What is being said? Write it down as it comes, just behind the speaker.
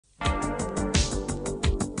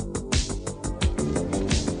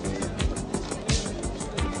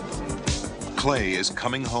Clay is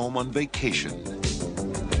coming home on vacation.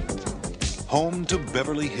 Home to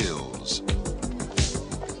Beverly Hills.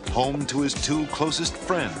 Home to his two closest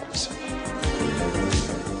friends.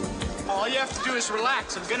 All you have to do is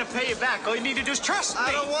relax. I'm gonna pay you back. All you need to do is trust me.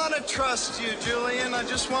 I don't want to trust you, Julian. I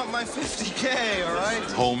just want my 50K, all right?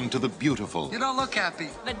 Home to the beautiful. You don't look happy.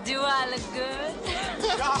 But do I look good?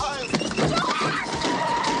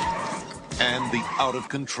 And the out of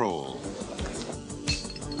control.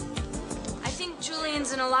 I think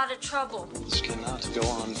Julian's in a lot of trouble. This cannot go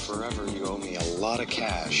on forever. You owe me a lot of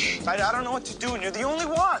cash. I don't know what to do, and you're the only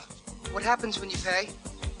one. What happens when you pay?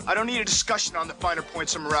 I don't need a discussion on the finer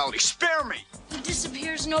points of morality. Spare me. He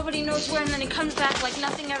disappears, nobody knows where, and then he comes back like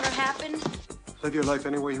nothing ever happened. Live your life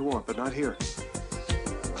any way you want, but not here.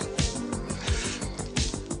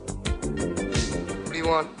 What do you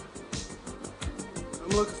want? I'm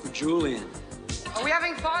looking for Julian. Are we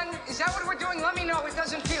having fun? Is that what we're doing? Let me know. It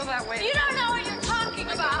doesn't feel that way. You don't know what you're talking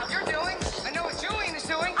about. What you're doing? I know what Julian is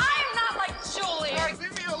doing. I am not like Julian. All right,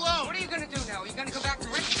 leave me alone. What are you going to do now? Are you going to go back to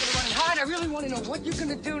Rick? You're going to run and hide? I really want to know what you're going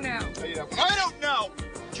to do now. I don't know.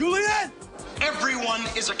 Julian! Everyone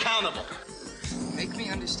is accountable. Make me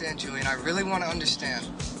understand, Julian. I really want to understand.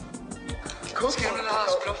 Let's get him to the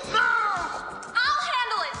hospital. I'll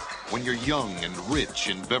handle it. When you're young and rich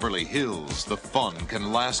in Beverly Hills, the fun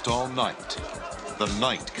can last all night. The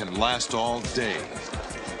night can last all day.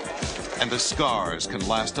 And the scars can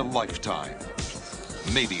last a lifetime.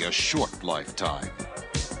 Maybe a short lifetime.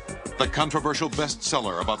 The controversial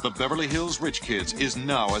bestseller about the Beverly Hills rich kids is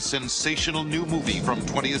now a sensational new movie from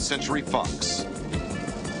 20th Century Fox.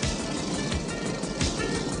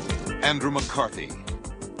 Andrew McCarthy,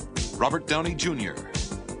 Robert Downey Jr.,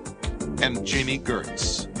 and Jami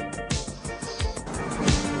Gertz.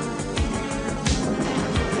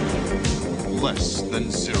 Less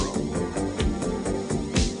than zero.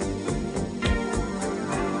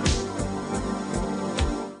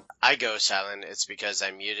 I go silent. It's because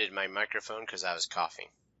I muted my microphone because I was coughing.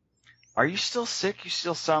 Are you still sick? You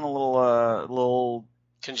still sound a little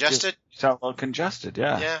Congested? Sound a little congested,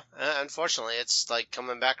 yeah. Yeah, unfortunately, it's like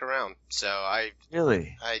coming back around. So I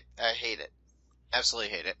hate it.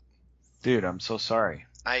 Absolutely hate it. Dude, I'm so sorry.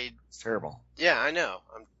 It's terrible. Yeah, I know.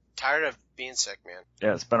 I'm tired of being sick, man.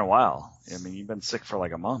 Yeah, it's been a while. I mean, you've been sick for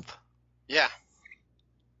like a month. Yeah,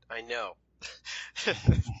 I know.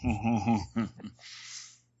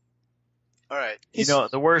 All right. You know,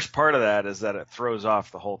 the worst part of that is that it throws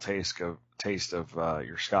off the whole taste of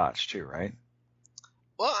your scotch too, right?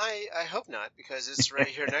 Well, I hope not, because it's right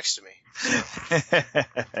here next to me. So.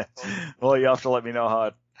 Well, you have to let me know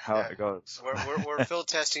how it goes. We're field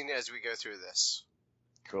testing as we go through this.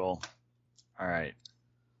 Cool. All right.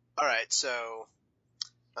 So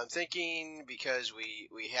I'm thinking, because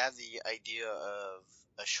we have the idea of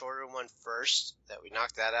a shorter one first, that we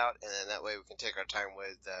knock that out, and then that way we can take our time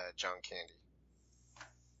with John Candy.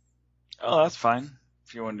 Oh, that's fine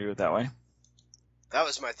if you want to do it that way. That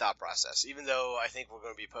was my thought process. Even though I think we're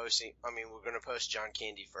going to be we're going to post John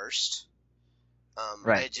Candy first.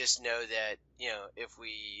 Right. I just know that, if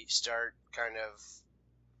we start kind of,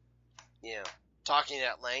 talking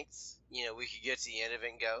at length, we could get to the end of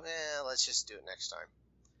it and go, let's just do it next time.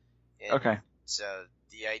 And okay. So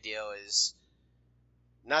the idea is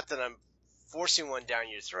not that I'm forcing one down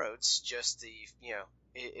your throats, just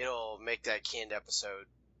it'll make that canned episode,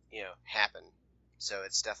 happen. So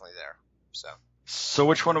it's definitely there. So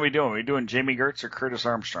which one are we doing? Are we doing Jami Gertz or Curtis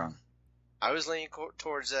Armstrong? I was leaning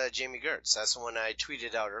towards Jami Gertz. That's the one I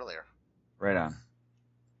tweeted out earlier. Right on.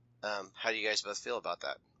 How do you guys both feel about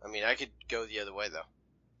that? I mean, I could go the other way, though.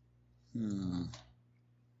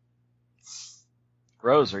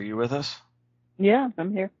 Rose, are you with us? Yeah,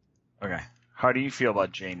 I'm here. Okay. How do you feel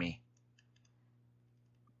about Jami?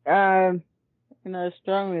 Not as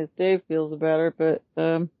strongly as Dave feels about her, but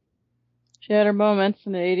she had her moments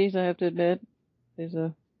in the 80s, I have to admit. She's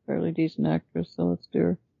a fairly decent actress, so let's do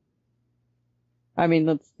her. I mean,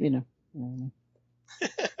 let's, I don't know.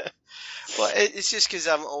 Well, it's just because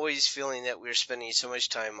I'm always feeling that we're spending so much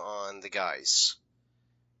time on the guys.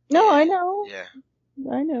 No, I know. Yeah.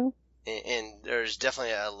 I know. And there's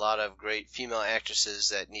definitely a lot of great female actresses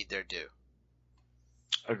that need their due.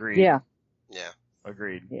 Agreed. Yeah. Yeah.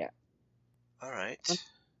 Agreed. Yeah. All right.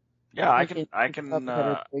 Yeah, I can.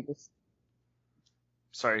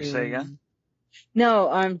 Sorry, say again? No,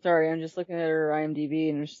 I'm sorry. I'm just looking at her IMDb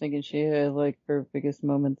and I'm just thinking she had like her biggest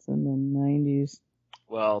moments in the 90s.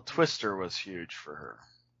 Well, Twister was huge for her.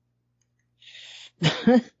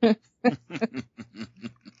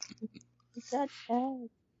 Is that bad?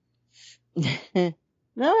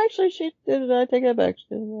 No, actually, she did. I take that back. She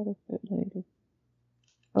did a lot of good ladies.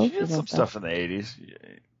 Oh, She did some stuff in the 80s.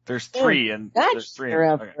 There's three, and That's there's three.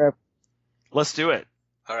 around forever. Let's do it.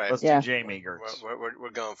 All right. Let's do Jami Gertz.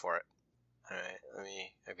 We're going for it. All right.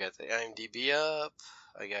 I've got the IMDb up.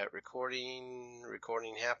 I got recording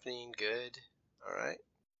happening. Good. All right.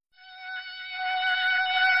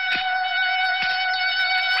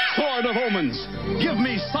 Sword of Omens, give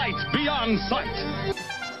me sight beyond sight.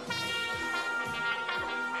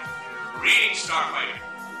 Greetings, Starfighter.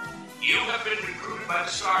 You have been recruited by the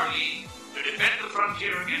Star League to defend the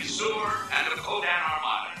frontier against Sur and the Kodan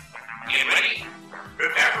Armada. Get ready.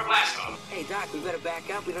 Prepare for blast-off. Hey, Doc, we better back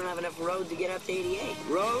up. We don't have enough road to get up to 88.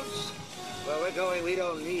 Roads? Where we're going, we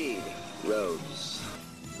don't need roads.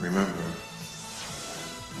 Remember,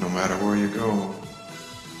 no matter where you go,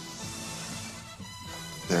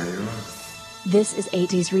 there you are. This is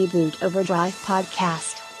 80's Reboot Overdrive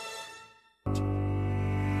Podcast. We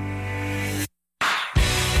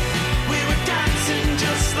were dancing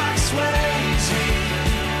just like Swayze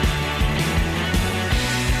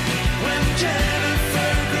when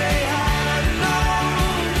Jennifer Grey had a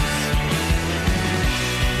nose.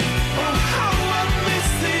 Oh, how I miss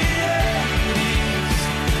the 80s,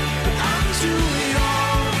 but I'm too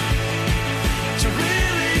young to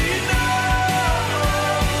really know.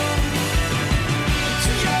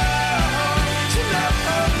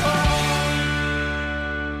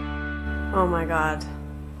 Oh my god.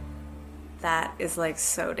 That is like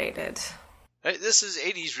so dated. All right, this is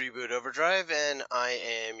 80s Reboot Overdrive, and I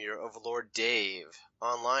am your overlord, Dave.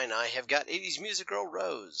 Online, I have got 80s music girl,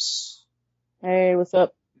 Rose. Hey, what's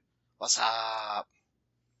up? What's up?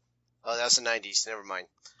 Oh, that's the 90s. Never mind.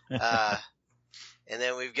 And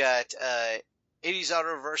then we've got 80s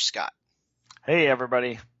Auto Reverse, Scott. Hey,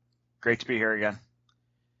 everybody. Great to be here again.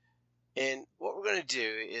 And what we're going to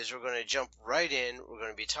do is we're going to jump right in. We're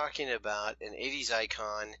going to be talking about an 80s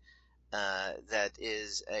icon that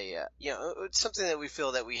is it's something that we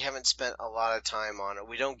feel that we haven't spent a lot of time on, or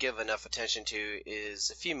we don't give enough attention to, is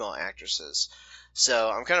the female actresses. So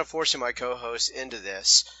I'm kind of forcing my co-host into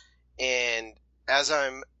this, and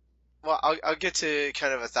I'll get to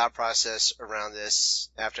kind of a thought process around this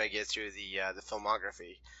after I get through the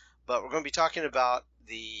filmography. But we're going to be talking about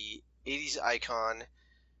the 80s icon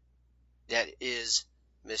that is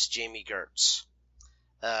Miss Jami Gertz.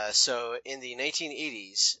 So in the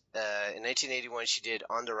 1980s, in 1981 she did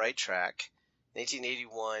On the Right Track,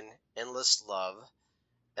 1981 Endless Love,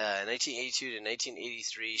 1982 to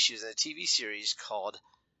 1983 she was in a TV series called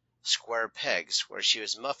Square Pegs, where she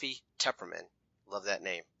was Muffy Tepperman. Love that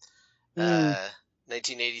name.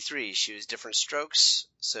 1983 she was Different Strokes,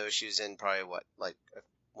 so she was in probably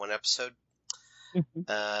one episode.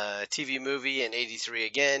 TV movie in 83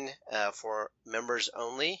 again, for members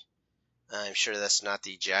only. I'm sure that's not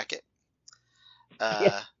the jacket.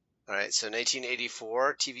 Yeah. All right, so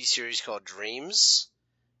 1984 TV series called Dreams.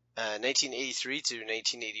 1983 to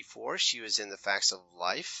 1984 she was in The Facts of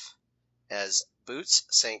Life as Boots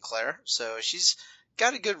St. Clair. So she's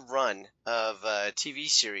got a good run of TV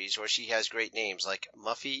series where she has great names like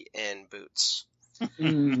Muffy and Boots.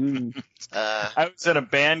 I was in a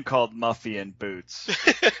band called Muffy and Boots.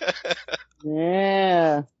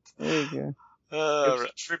 Yeah, there you go. It was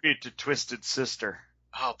a tribute to Twisted Sister.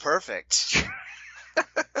 Oh, perfect.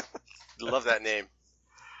 Love that name.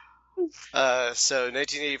 So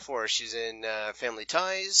 1984 she's in Family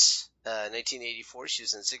Ties. 1984 she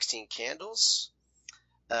was in 16 Candles.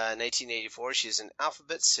 1984 she was in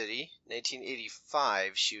Alphabet City.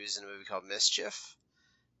 1985 she was in a movie called Mischief.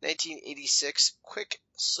 1986,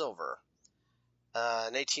 Quicksilver.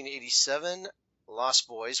 1987, Lost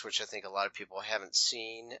Boys, which I think a lot of people haven't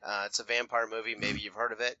seen. It's a vampire movie. Maybe you've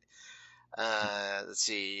heard of it. Let's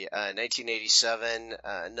see. 1987,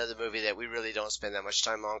 another movie that we really don't spend that much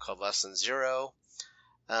time on called Less Than Zero.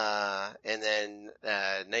 And then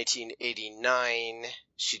 1989,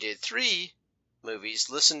 she did 3 movies.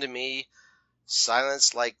 Listen to Me,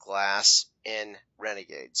 Silence Like Glass, and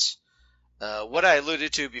Renegades. What I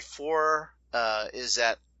alluded to before is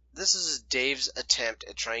that this is Dave's attempt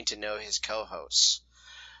at trying to know his co-hosts.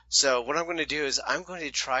 So what I'm going to do is I'm going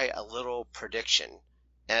to try a little prediction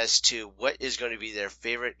as to what is going to be their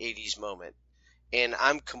favorite 80s moment. And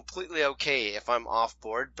I'm completely okay if I'm off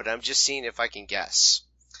board, but I'm just seeing if I can guess.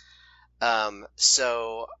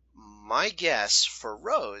 So my guess for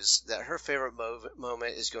Rose that her favorite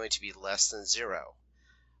moment is going to be Less Than Zero.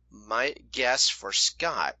 My guess for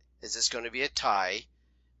Scott is it's going to be a tie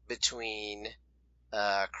between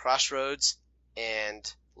Crossroads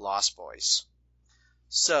and Lost Boys.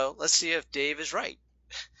 So let's see if Dave is right.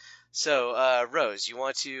 So Rose, you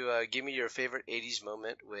want to give me your favorite 80s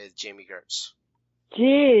moment with Jami Gertz?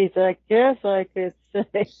 Jeez, I guess I could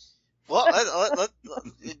say. Well,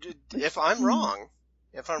 if I'm wrong,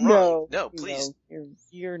 no, please. No,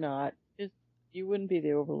 you're not. You wouldn't be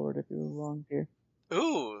the Overlord if you were wrong, dear.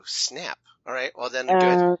 Ooh, snap. All right, well then,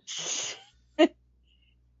 good.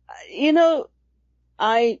 You know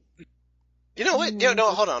what?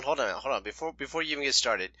 No, hold on. Before you even get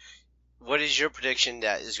started, what is your prediction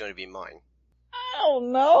that is going to be mine? I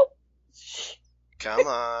don't know. Come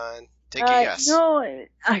on, take a guess. No,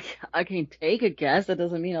 I can take a guess. That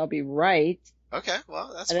doesn't mean I'll be right. Okay,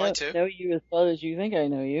 well, that's fine too. I don't know you as well as you think I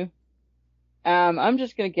know you. I'm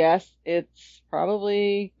just gonna guess it's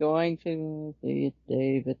probably going to be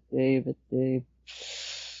Dave.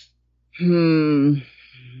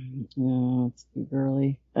 No, it's too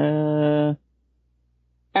early.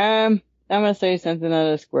 I'm gonna say something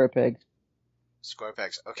out of Square Pegs. Square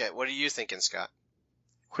Pegs. Okay, what are you thinking, Scott?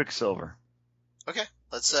 Quicksilver. Okay,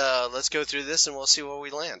 let's go through this and we'll see where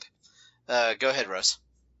we land. Go ahead, Rose.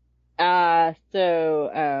 Less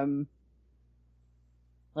Than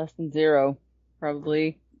Zero,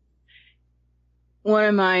 probably one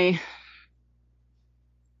of my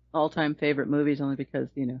all-time favorite movies, only because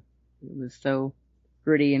it was so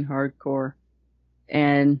gritty and hardcore,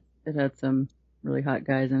 and it had some really hot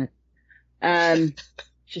guys in it.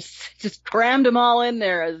 Just crammed them all in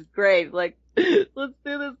there. It was great. Like, let's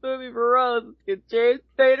do this movie for Rose. Let's get James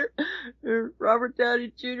Spader, Robert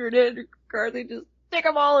Downey Jr., and Andrew McCarthy. Just stick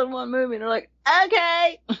them all in one movie. And they're like,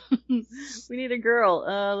 okay, we need a girl.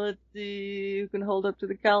 Let's see who can hold up to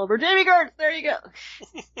the caliber. Jami Gertz. There you go.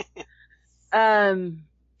 I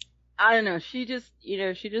don't know. She just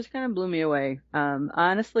kind of blew me away.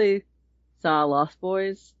 Honestly, saw Lost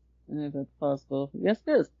Boys. I don't know if that's possible. Yes,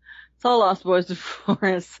 it is. Saw Lost Boys before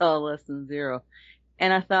I saw Less Than Zero.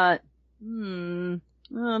 And I thought, well,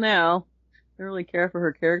 now, I don't really care for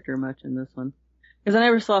her character much in this one. Because I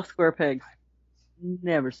never saw Square Pegs.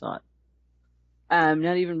 Never saw it.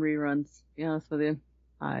 Not even reruns, to be honest with you.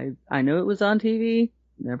 I know it was on TV.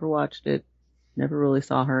 Never watched it. Never really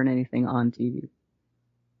saw her in anything on TV.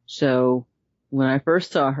 So, when I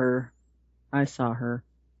first saw her, I saw her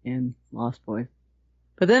in Lost Boys.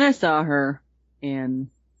 But then I saw her in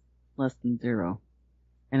Less Than Zero.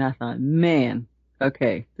 And I thought, man,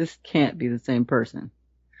 okay, this can't be the same person.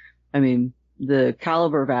 I mean, the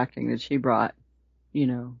caliber of acting that she brought,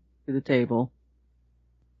 to the table,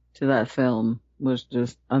 to that film, was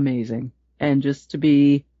just amazing. And just to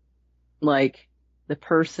be, like, the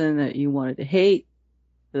person that you wanted to hate,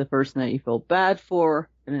 to the person that you felt bad for,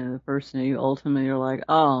 and then the person that you ultimately are like,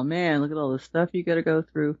 oh man, look at all the stuff you gotta go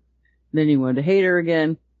through. And then you wanted to hate her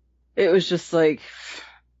again. It was just like,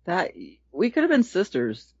 that, we could have been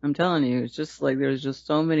sisters. I'm telling you, it's just like, there's just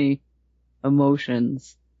so many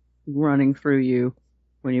emotions running through you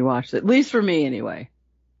when you watch it. At least for me, anyway.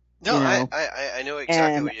 No, I know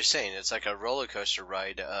exactly what you're saying. It's like a roller coaster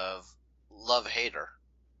ride of love-hater.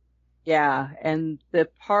 Yeah, and the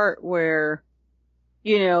part where,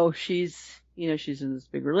 she's in this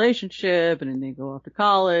big relationship, and then they go off to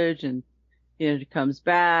college, and, she comes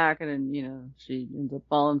back, and then, she ends up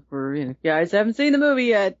falling for, if you guys haven't seen the movie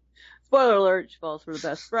yet, spoiler alert, she falls for the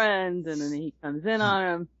best friend, and then he comes in on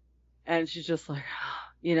him, and she's just like,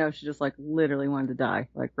 she just like literally wanted to die,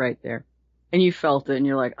 like right there. And you felt it, and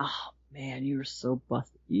you're like, oh man, you were so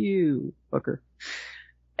busted, you fucker.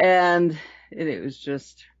 And it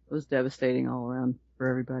was devastating all around for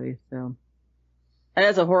everybody, so. And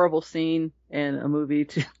it's a horrible scene in a movie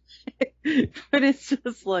too. But it's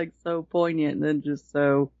just like so poignant and then just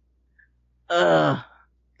so,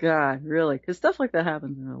 God, really. 'Cause stuff like that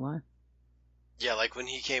happens in real life. Yeah, like when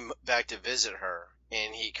he came back to visit her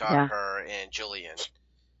and he caught her and Julian.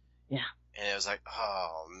 Yeah. And it was like,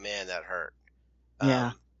 oh man, that hurt.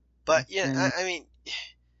 Yeah. But yeah, I mean,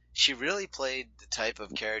 she really played the type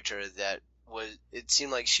of character that it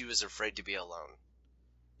seemed like she was afraid to be alone.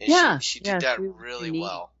 And she did that really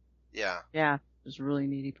well. Yeah. Yeah. Just a really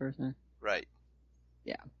needy person. Right.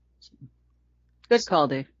 Yeah. Good call,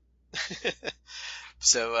 Dave.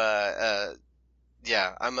 So,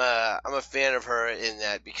 yeah, I'm a fan of her in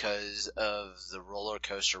that because of the roller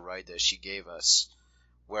coaster ride that she gave us,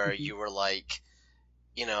 where you were like,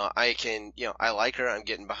 I like her, I'm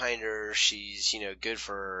getting behind her, she's, good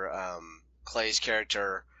for, Clay's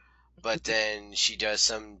character, but then she does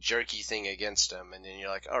some jerky thing against him, and then you're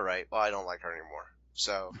like, all right, well, I don't like her anymore.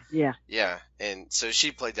 So, yeah, and so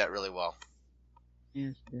she played that really well.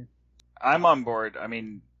 Yes, she did. I'm on board. I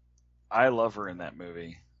mean, I love her in that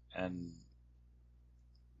movie, and,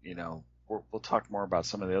 we'll talk more about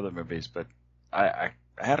some of the other movies, but I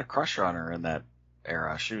had a crush on her in that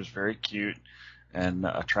era. She was very cute and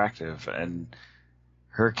attractive, and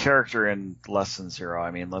her character in Less Than Zero,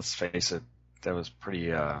 I mean, let's face it, that was pretty,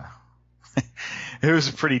 it was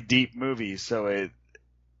a pretty deep movie, so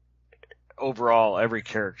overall, every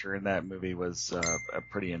character in that movie was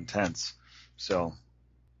pretty intense. So,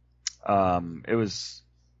 it was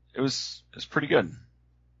pretty good.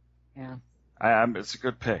 Yeah. It's a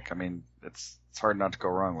good pick. I mean, it's hard not to go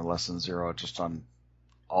wrong with Less Than Zero, just on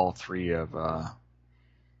all three of the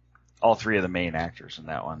main actors in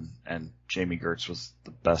that one. And Jami Gertz was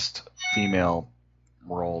the best female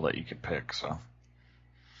role that you could pick. So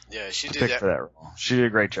yeah, she to did pick that. For that role. She did a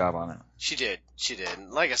great job on it. She did.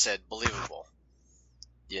 And like I said, believable.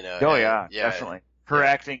 You know. Oh yeah, definitely. Her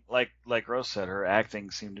acting, like Rose said, her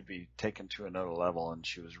acting seemed to be taken to another level, and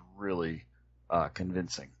she was really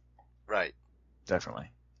convincing. Right. Definitely.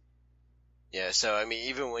 Yeah, so I mean,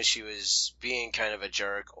 even when she was being kind of a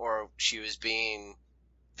jerk, or she was being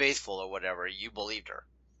faithful or whatever, you believed her.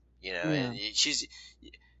 You know, and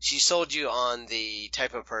she sold you on the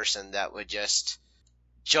type of person that would just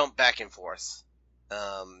jump back and forth.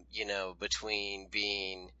 You know, between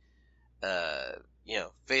being, you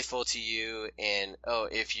know, faithful to you and, oh,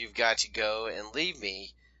 if you've got to go and leave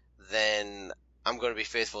me, then I'm going to be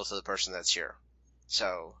faithful to the person that's here.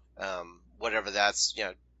 So, whatever that's, you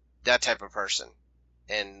know, that type of person.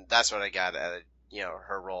 And that's what I got out of, you know,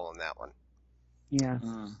 her role in that one. Yeah.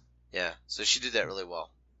 Yeah, so she did that really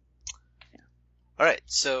well. Yeah. All right,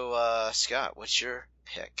 so, Scott, what's your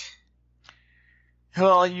pick?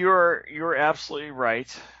 Well, you're absolutely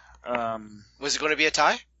right. Was it going to be a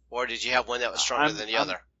tie? Or did you have one that was stronger than the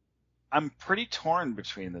other? I'm pretty torn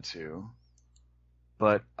between the two,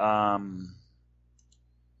 but I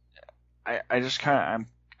just kind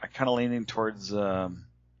of leaning towards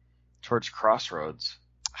Crossroads.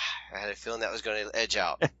 I had a feeling that was going to edge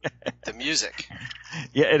out. The music.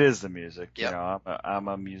 Yeah, it is the music. Yep. You know, I'm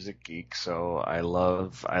a music geek, so I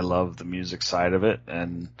love the music side of it.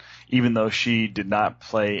 And even though she did not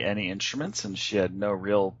play any instruments and she didn't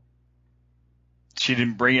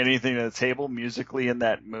bring anything to the table musically in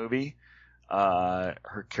that movie,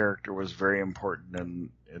 her character was very important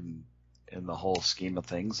in the whole scheme of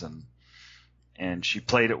things, and she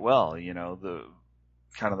played it well. You know, the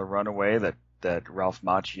kind of the runaway that Ralph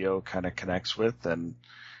Macchio kind of connects with, and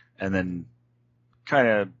then kind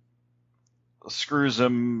of screws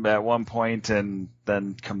him at one point and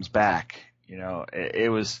then comes back. You know,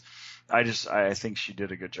 I think she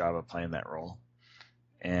did a good job of playing that role.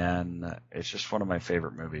 And it's just one of my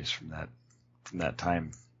favorite movies from that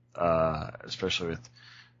time, especially with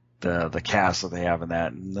the cast that they have in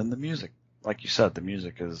that, and then the music. Like you said, the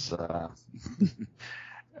music is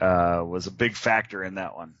was a big factor in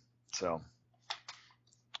that one. So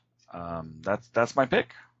that's my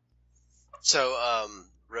pick. So,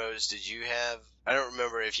 Rose, did you have? I don't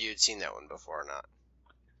remember if you had seen that one before or not.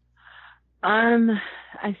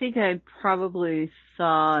 I think I probably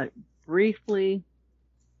saw it briefly.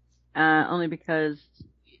 Only because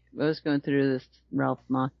I was going through this Ralph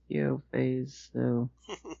Macchio phase, so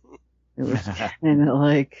it was kind of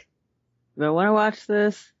like, do I want to watch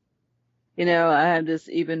this? You know, I had this,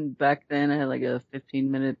 even back then, I had like a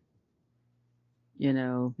 15-minute, you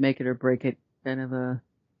know, make it or break it kind of a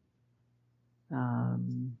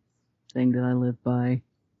thing that I live by.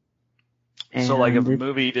 And so, like, if a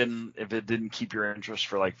movie didn't keep your interest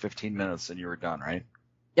for like 15 minutes, then you were done, right?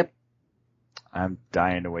 I'm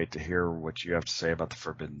dying to wait to hear what you have to say about the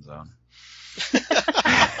Forbidden Zone.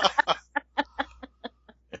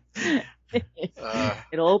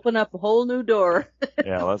 It'll open up a whole new door.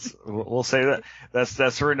 Yeah, we'll say that.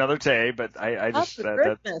 That's for another day. But I just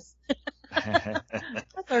Christmas. That's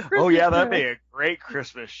our Christmas. Oh yeah, that'd be a great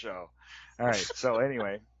Christmas show. All right. So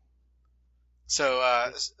anyway. So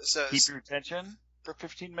keep your attention for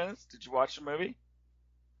 15 minutes. Did you watch the movie?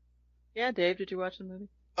 Yeah, Dave, did you watch the movie?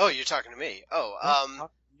 Oh, you're talking to me. Oh,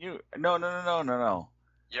 No.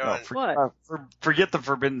 You're on what? Forget the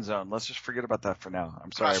Forbidden Zone. Let's just forget about that for now.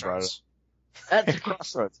 I'm sorry Crossroads. I brought it. That's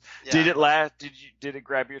Crossroads. Yeah. Did it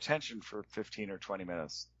grab your attention for 15 or 20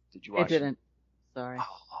 minutes? Did you watch it? It didn't. Sorry. Oh.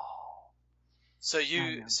 So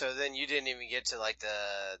then you didn't even get to like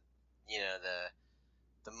the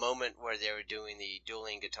moment where they were doing the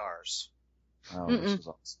dueling guitars. Oh, this was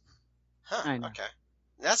awesome. Huh. I know. Okay.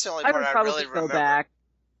 That's the only I part would I probably really go remember. back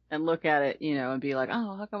and look at it, you know, and be like,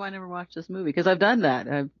 oh, how come I never watched this movie? Because I've done that.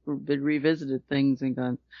 I've been revisited things and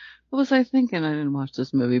gone, what was I thinking? I didn't watch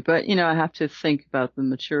this movie. But, you know, I have to think about the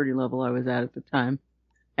maturity level I was at the time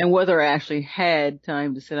and whether I actually had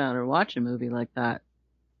time to sit down and watch a movie like that,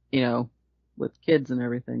 you know, with kids and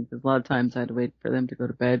everything. Because a lot of times I had to wait for them to go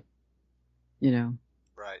to bed, you know,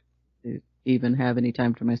 right, to even have any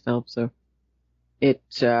time to myself. So, it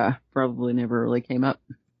probably never really came up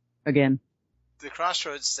again. The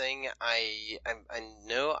Crossroads thing, I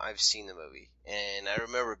know I've seen the movie, and I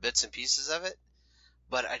remember bits and pieces of it,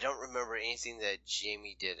 but I don't remember anything that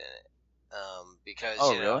Jamie did in it. Because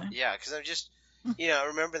really? Yeah, because I'm just, I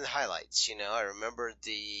remember the highlights. I remember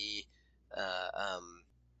the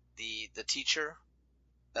teacher,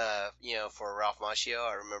 for Ralph Macchio.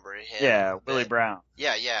 I remember him. Yeah, Willie Brown.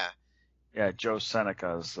 Yeah. Yeah, Joe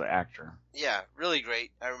Seneca is the actor. Yeah, really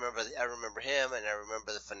great. I remember him, and I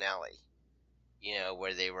remember the finale.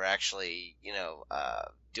 Where they were actually,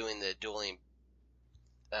 doing the dueling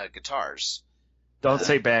guitars. Don't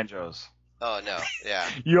say banjos. Oh no! Yeah.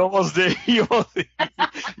 You almost did. You almost said.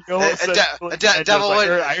 Devil went.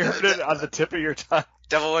 I heard it on the tip of your tongue.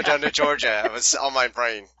 Devil went down to Georgia. It was on my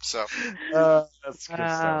brain. So. That's good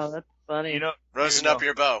Wow, stuff. that's funny. Rosen up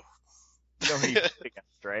your bow. You know who he played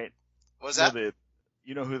against, right? What was that?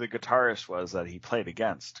 You know who the guitarist was that he played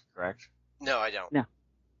against, correct? No, I don't. No.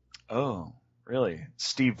 Oh, really?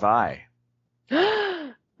 Steve Vai.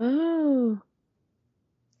 Oh.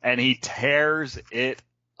 And he tears it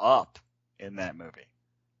up in that movie.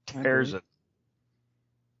 Tears it.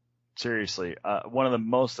 Seriously, one of the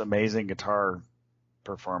most amazing guitar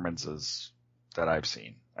performances that I've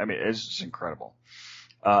seen. I mean, it's just incredible.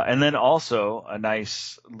 And then also a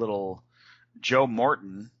nice little Joe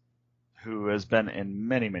Morton, who has been in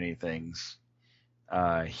many, many things.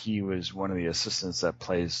 He was one of the assistants that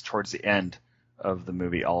plays towards the end of the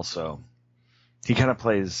movie also. He kind of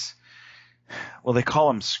plays, well, they call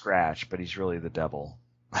him Scratch, but he's really the devil.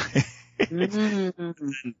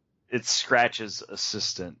 It's Scratch's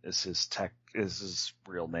assistant is his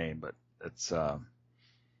real name, but it's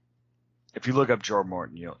if you look up Joe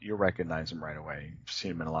Morton, you'll recognize him right away. You've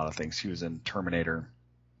seen him in a lot of things. He was in Terminator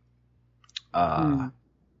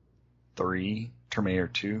 3, Terminator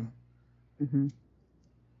 2. Mm-hmm.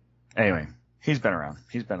 Anyway, he's been around.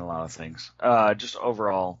 He's been in a lot of things. Just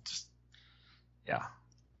overall, yeah.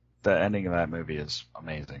 The ending of that movie is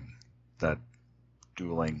amazing. That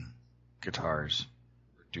dueling guitars,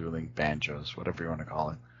 dueling banjos, whatever you want to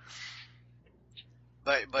call it.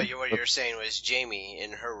 But what you're saying was Jamie,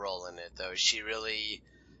 in her role in it, though, she really,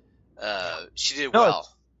 she did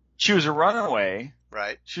well. She was a runaway.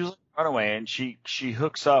 Right. She was a runaway, and she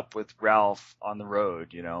hooks up with Ralph on the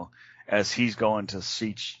road, as he's going to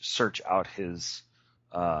search out his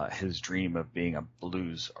dream of being a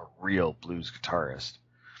real blues guitarist.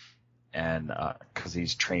 And, cause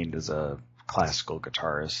he's trained as a classical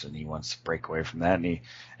guitarist and he wants to break away from that. And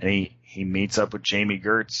he meets up with Jami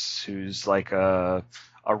Gertz, who's like a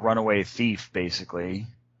runaway thief basically.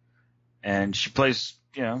 And she plays,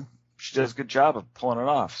 she does a good job of pulling it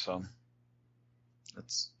off. So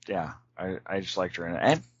I just liked her in it.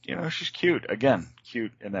 And, she's cute. Again,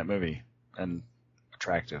 cute in that movie and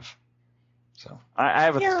attractive. So I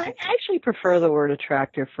have I actually prefer the word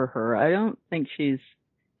attractive for her. I don't think she's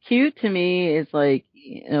cute. To me is like,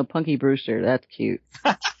 Punky Brewster. That's cute.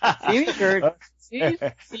 Jami Gertz, she's,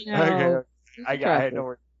 okay. I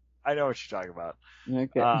know what you're talking about.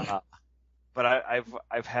 Okay. But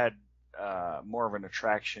I've had more of an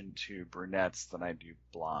attraction to brunettes than I do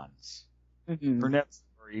blondes. Mm-hmm. Brunettes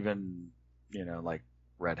or even, like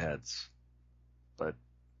redheads. But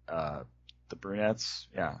the brunettes,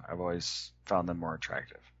 yeah, I've always found them more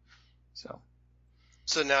attractive. So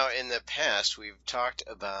now, in the past, we've talked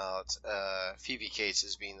about Phoebe Cates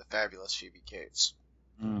as being the fabulous Phoebe Cates.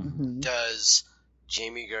 Mm-hmm. Does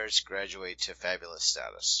Jami Gertz graduate to fabulous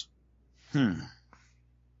status? I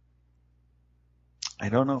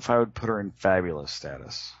don't know if I would put her in fabulous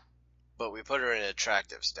status. But we put her in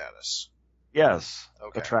attractive status. Yes.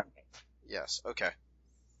 Okay. Attractive. Yes. Okay.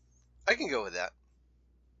 I can go with that.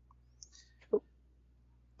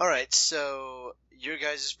 All right. So your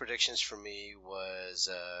guys' predictions for me was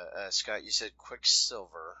Scott. You said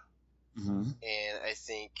Quicksilver, and I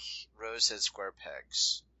think Rose said Square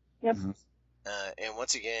Pegs. Yep. Mm-hmm. And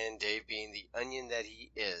once again, Dave, being the onion that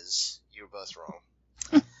he is, you're both wrong.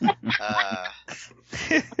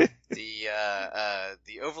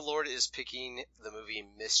 The Overlord is picking the movie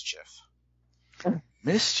Mischief.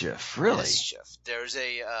 Mischief, really? Mischief. There's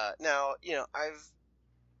a now,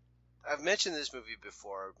 I've mentioned this movie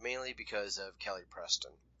before, mainly because of Kelly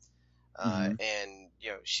Preston, and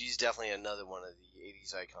she's definitely another one of the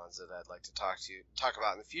 80s icons that I'd like to talk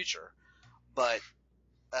about in the future. But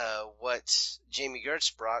what Jami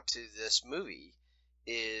Gertz brought to this movie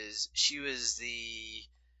is she was the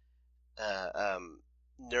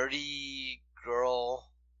nerdy girl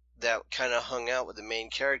that kind of hung out with the main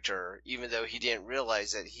character, even though he didn't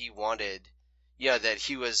realize that he wanted, that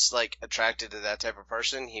he was like attracted to that type of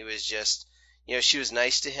person. He was just, she was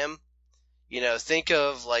nice to him. Think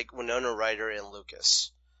of like Winona Ryder and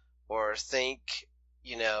Lucas, or think,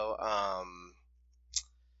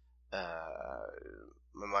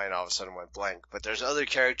 my mind all of a sudden went blank. But there's other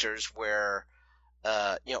characters where,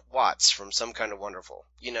 Watts from Some Kind of Wonderful.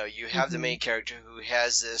 You have the main character who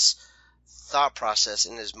has this thought process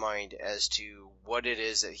in his mind as to what it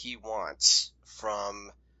is that he wants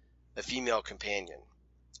from a female companion.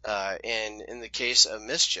 And in the case of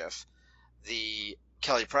Mischief, the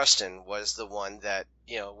Kelly Preston was the one that,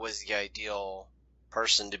 was the ideal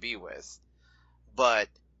person to be with. But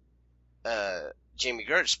Jami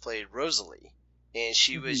Gertz played Rosalie, and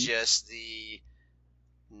she was just the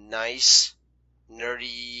nice,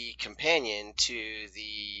 nerdy companion to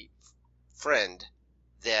the friend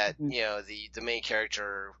that, the main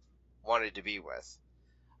character wanted to be with.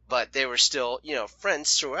 But they were still,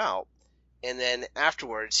 friends throughout. And then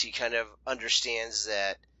afterwards, he kind of understands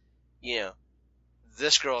that,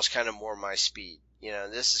 this girl is kind of more my speed.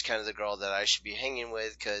 This is kind of the girl that I should be hanging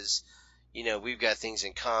with because, we've got things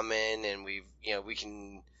in common and we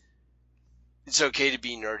can, it's okay to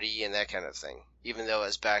be nerdy and that kind of thing, even though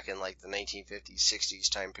it's back in like the 1950s, 60s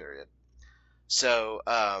time period. So,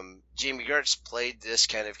 Jami Gertz played this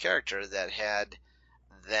kind of character that had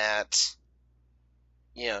that,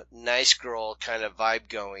 nice girl kind of vibe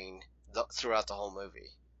going throughout the whole movie.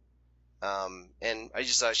 And I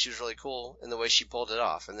just thought she was really cool in the way she pulled it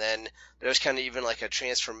off. And then there was kind of even like a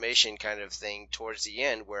transformation kind of thing towards the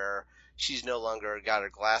end where she's no longer got her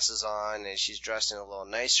glasses on and she's dressed in a little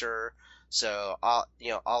nicer. So, a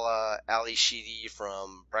la Ali Sheedy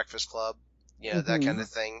from Breakfast Club, that kind of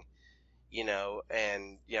thing,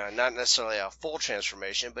 and, not necessarily a full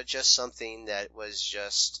transformation, but just something that was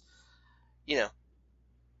just, I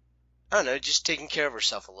don't know, just taking care of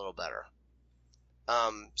herself a little better.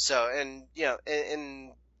 And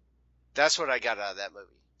that's what I got out of that movie.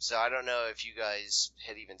 So I don't know if you guys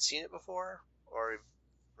had even seen it before or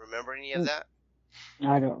remember any of that.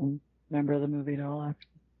 I don't remember the movie at all, actually.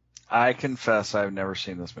 I confess I've never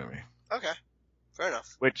seen this movie. Okay. Fair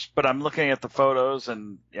enough. But I'm looking at the photos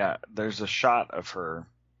and yeah, there's a shot of her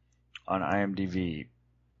on IMDb,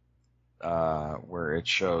 where it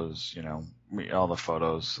shows, all the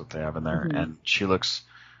photos that they have in there, and she looks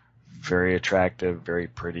very attractive, very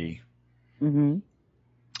pretty. Mm-hmm.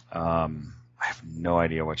 I have no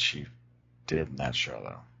idea what she did in that show,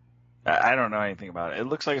 though. I don't know anything about it. It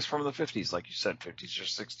looks like it's from the 50s, like you said, 50s or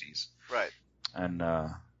 60s. Right. And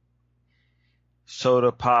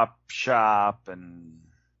soda pop shop and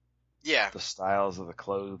the styles of the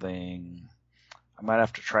clothing. I might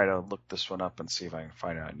have to try to look this one up and see if I can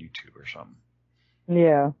find it on YouTube or something.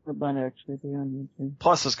 Yeah, it might actually be on YouTube.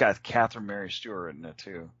 Plus, it's got Catherine Mary Stewart in it,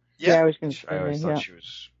 too. Yeah, I was going to say I always thought yeah. she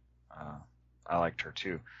was, I liked her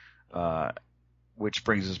too. Which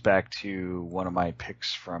brings us back to one of my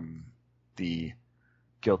picks from the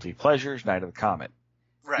Guilty Pleasures, Night of the Comet.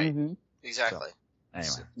 Right. Mm-hmm. Exactly.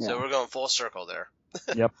 So, anyway. So we're going full circle there.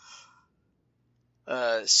 Yep.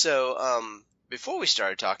 Before we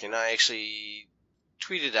started talking, I actually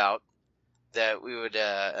tweeted out that we would,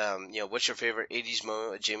 what's your favorite 80s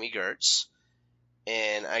moment with Jami Gertz?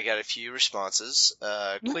 And I got a few responses.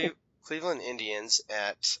 Cleveland Indians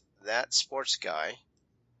at That Sports Guy,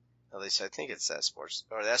 at least I think it's That Sports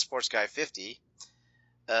Guy 50,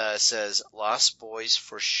 says, Lost Boys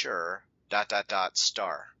for sure, ...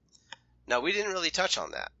 star. Now, we didn't really touch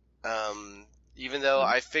on that. Even though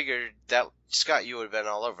I figured that, Scott, you would have been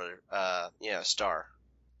all over, star.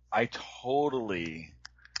 I totally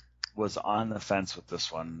was on the fence with this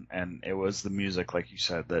one, and it was the music, like you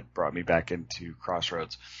said, that brought me back into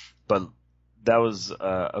Crossroads. But that was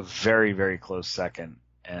a very, very close second,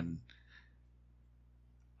 and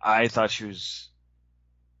I thought she was,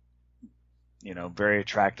 very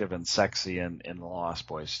attractive and sexy in The Lost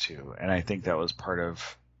Boys too, and I think that was part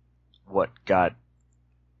of what got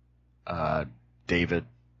David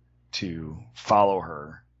to follow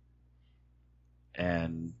her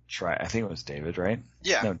and try. I think it was David, right?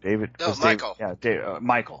 Yeah. No, David. No, Michael.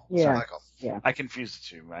 Michael. Yeah. Sorry. Michael. Yeah. I confused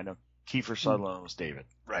the two. I know Kiefer Sutherland was David.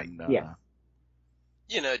 Right. And, Yeah.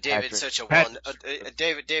 David's such a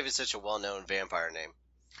David's such a well-known vampire name.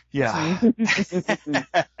 Yeah.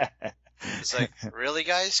 It's like, really,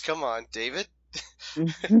 guys? Come on, David.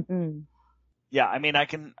 Yeah, I mean, I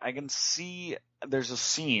can see there's a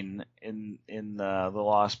scene in The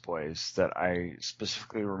Lost Boys that I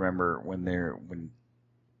specifically remember when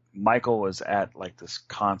Michael was at like this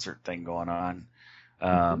concert thing going on,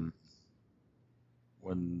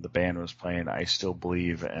 when the band was playing I Still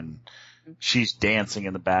Believe, and she's dancing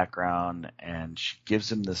in the background and she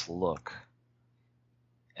gives him this look,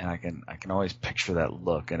 and I can always picture that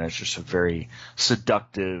look, and it's just a very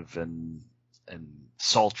seductive and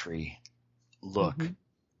sultry look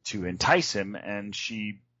to entice him, and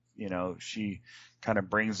she kind of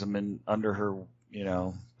brings him in under her,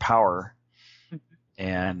 power.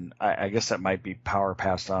 And I guess that might be power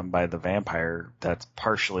passed on by the vampire that's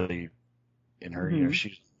partially in her.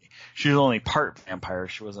 She's only part vampire.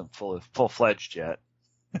 She wasn't full-fledged yet.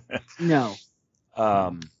 No.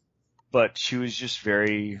 But she was just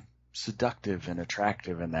very seductive and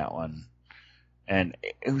attractive in that one. And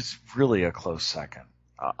it was really a close second,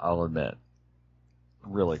 I'll admit.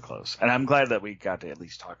 Really close. And I'm glad that we got to at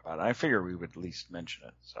least talk about it. I figured we would at least mention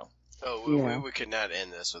it. So. We could not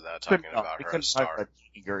end this without talking about her star. Talk about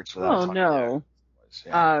Jami Gertz without talking about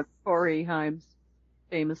her. Corey Haim's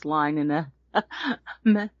famous line in that.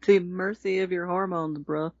 I'm at the mercy of your hormones,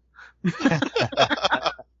 bro.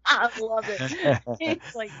 I love it.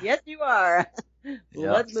 It's like, yes, you are.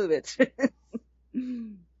 Let's move it. Yeah,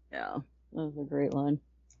 that was a great line.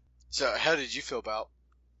 So, how did you feel about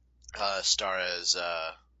Star as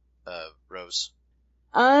Rose?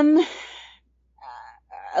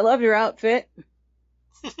 I loved her outfit,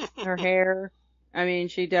 her hair. I mean,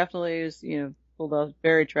 she definitely is, pulled off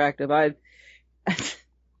very attractive.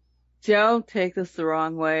 Don't take this the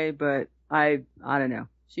wrong way, but I don't know.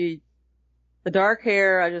 The dark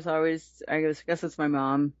hair, I guess it's my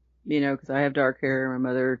mom, because I have dark hair. My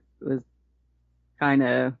mother was kind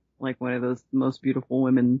of like one of those most beautiful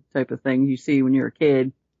women type of things you see when you're a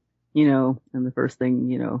kid, and the first thing,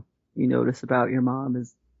 you notice about your mom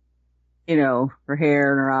is, her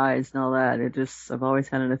hair and her eyes and all that. I've always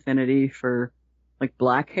had an affinity for like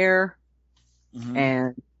black hair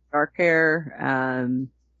and dark hair.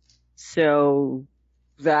 So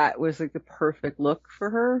that was like the perfect look for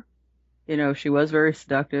her. She was very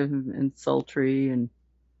seductive and sultry, and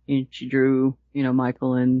she drew,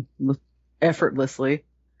 Michael in effortlessly,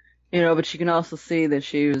 but you can also see that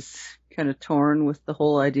she was kind of torn with the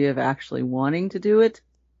whole idea of actually wanting to do it,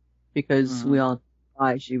 because we all know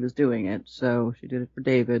why she was doing it. So she did it for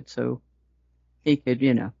David, so he could,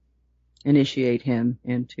 initiate him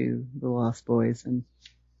into the Lost Boys. And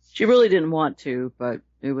she really didn't want to, but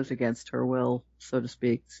it was against her will, so to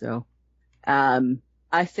speak. So,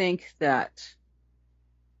 I think that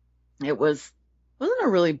it wasn't a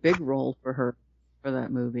really big role for her for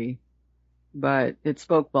that movie, but it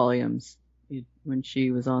spoke volumes. When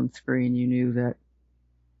she was on screen, you knew that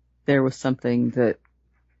there was something that,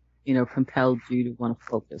 compelled you to want to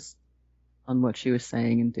focus on what she was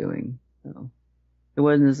saying and doing. So it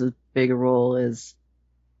wasn't as big a role as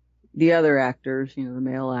the other actors, the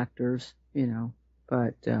male actors,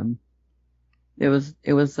 but it was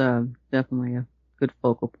definitely a good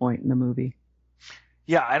focal point in the movie.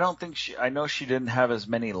 Yeah, I know she didn't have as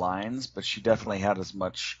many lines, but she definitely had as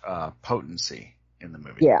much potency in the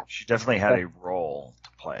movie. Yeah. She definitely had a role to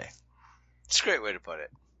play. It's a great way to put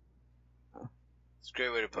it.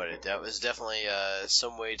 That was definitely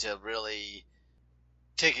some way to really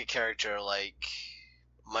take a character like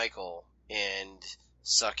Michael and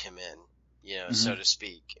suck him in, so to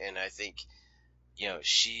speak. And I think,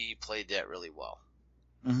 she played that really well.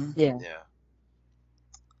 Yeah.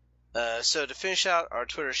 So to finish out our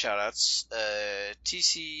Twitter shoutouts,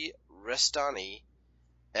 TC Restani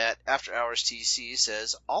at After Hours TC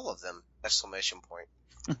says all of them! ! As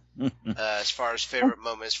far as favorite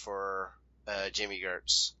moments for Jami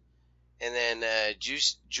Gertz. And then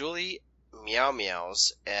Julie Meow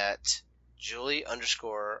Meows at Julie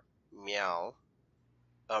 _meow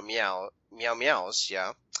meows,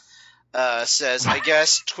 yeah. Says, I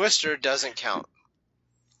guess Twister doesn't count.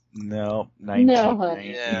 No, honey.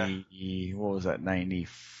 Yeah. What was that?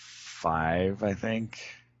 95, I think.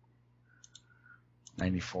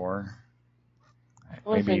 94.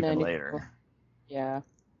 Maybe even 94. later. Yeah.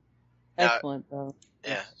 Excellent though.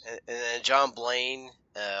 Yeah, and then John Blaine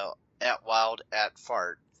at Wild at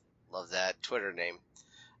Fart, love that Twitter name.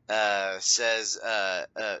 Says,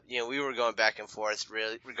 we were going back and forth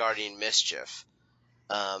regarding Mischief,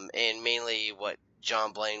 and mainly what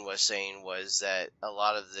John Blaine was saying was that a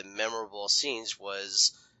lot of the memorable scenes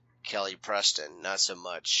was Kelly Preston, not so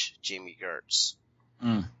much Jami Gertz.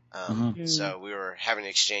 So we were having an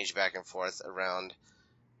exchange back and forth around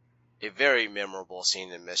a very memorable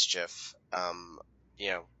scene in Mischief, and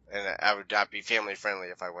I would not be family friendly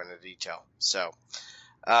if I went into detail. So,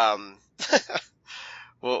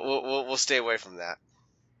 we'll stay away from that.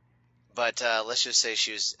 But let's just say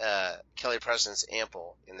she was Kelly Preston's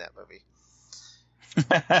ample in that movie.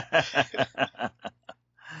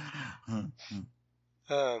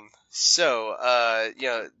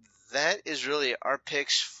 that is really our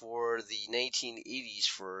picks for the 1980s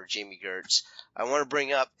for Jami Gertz. I want to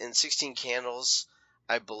bring up in 16 Candles,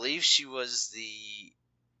 I believe she was the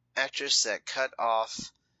actress that cut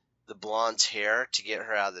off the blonde's hair to get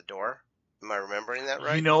her out of the door. Am I remembering that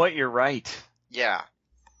right? You know what? You're right. Yeah.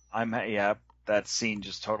 That scene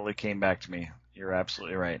just totally came back to me. You're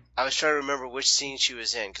absolutely right. I was trying to remember which scene she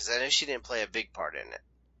was in, because I know she didn't play a big part in it.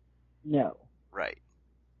 No. Right.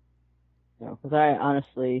 No, because I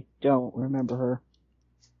honestly don't remember her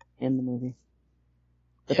in the movie.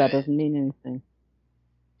 But that doesn't mean anything.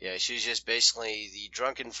 Yeah, she was just basically the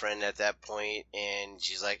drunken friend at that point, and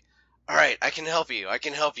she's like, all right, I can help you.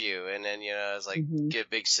 And then, it's like, get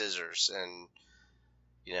big scissors, and,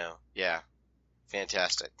 yeah,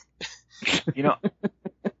 fantastic.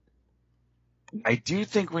 I do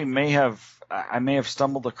think I may have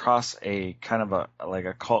stumbled across a kind of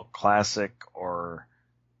a cult classic or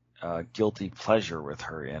guilty pleasure with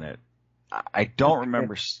her in it. I don't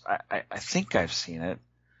remember. I think I've seen it,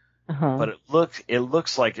 but it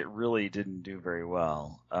looks like it really didn't do very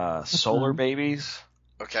well. Solar Babies.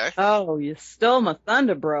 Okay. Oh, you stole my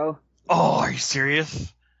thunder, bro. Oh, are you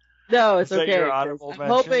serious? No, it's okay. I'm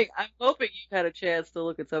hoping you've had a chance to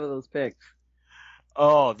look at some of those pics.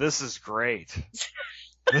 Oh, this is great.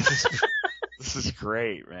 This is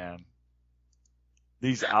great, man.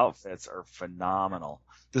 These outfits are phenomenal.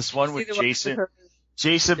 This one with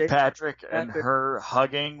Jason Patrick and her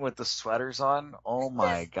hugging with the sweaters on. Oh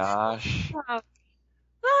my gosh.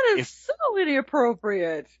 That is so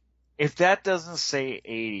inappropriate. If that doesn't say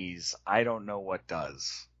 80s, I don't know what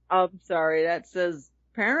does. I'm sorry, that says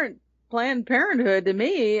Planned Parenthood to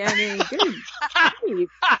me. I mean, good grief.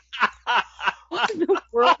 What in the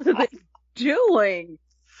world are they doing?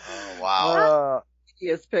 Oh, wow.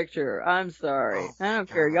 Hideous picture. I'm sorry. I don't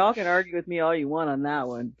care. Y'all can argue with me all you want on that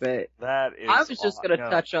one, but that is I was just going to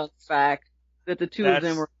touch on the fact that the two of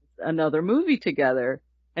them were in another movie together,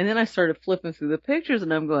 and then I started flipping through the pictures,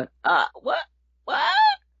 and I'm going, what?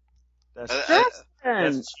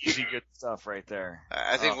 That's cheesy good stuff right there.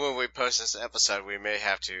 I think when we post this episode, we may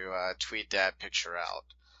have to tweet that picture out.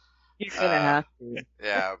 You're going to have to.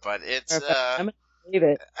 Yeah, but it's... I'm going to leave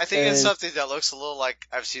it. I think it's something that looks a little like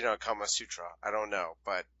I've seen on Kama Sutra. I don't know,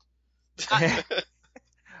 but...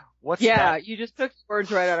 What's that? You just took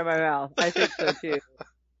words right out of my mouth. I think so, too.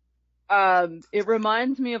 It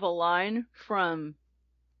reminds me of a line from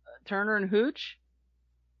Turner and Hooch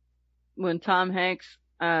when Tom Hanks...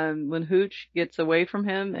 when Hooch gets away from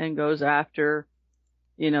him and goes after,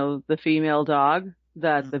 the female dog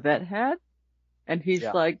that the vet had, and he's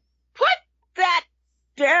like, put that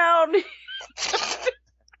down!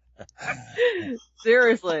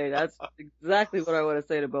 Seriously, that's exactly what I want to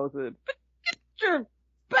say to both of them. Get your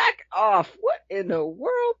back off! What in the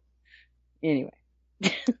world? Anyway.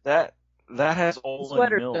 That has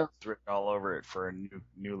Olin Mills written all over it for a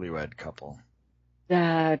newlywed couple.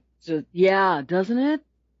 That just, doesn't it?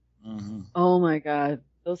 Mm-hmm. Oh my God,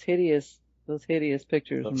 those hideous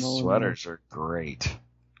pictures. Those sweaters are great.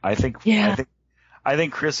 I think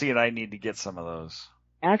Chrissy and I need to get some of those.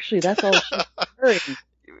 Actually, that's all she's wearing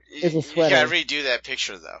is a sweater. You gotta redo that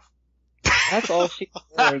picture though. That's all she's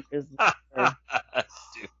wearing is a sweater.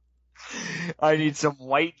 I need some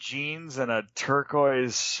white jeans and a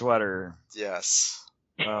turquoise sweater. Yes.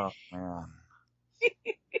 Oh man.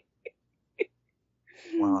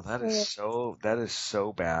 Wow, that is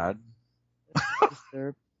so bad.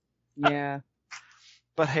 Yeah.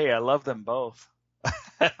 But hey, I love them both.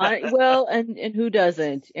 And who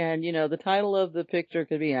doesn't? And the title of the picture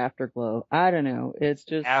could be Afterglow. I don't know. It's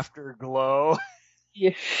just Afterglow.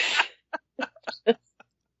 Yeah.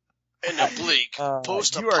 In a bleak,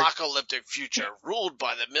 post-apocalyptic future ruled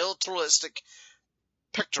by the militaristic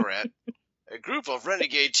Pictorate, a group of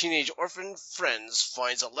renegade teenage orphan friends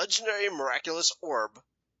finds a legendary miraculous orb,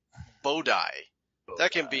 Bodai,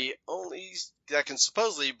 that can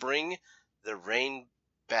supposedly bring the rain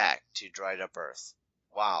back to dried up Earth.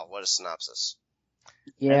 Wow, what a synopsis.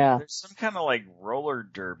 Yeah. And there's some kind of like roller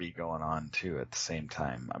derby going on too at the same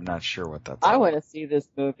time. I'm not sure what that's I want to see this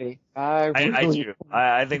movie. I do.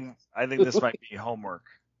 I think this might be homework.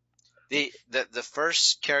 The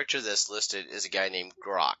first character that's listed is a guy named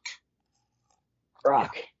Grok.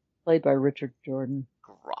 Played by Richard Jordan.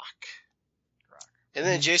 Grok. And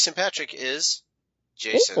then Jason Patrick is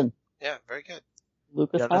Jason. Yeah, very good.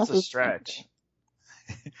 Lucas that's a stretch.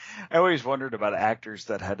 I always wondered about actors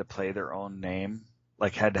that had to play their own name,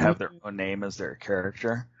 like had to have their own name as their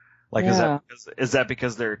character. Like, is that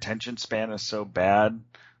because their attention span is so bad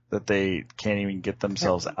that they can't even get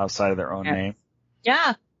themselves outside of their own name?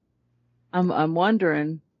 Yeah. I'm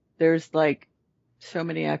wondering. There's like So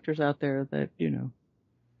many actors out there that,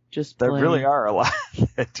 just There play. really are a lot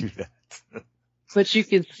that do that. But you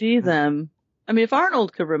can see them. I mean, if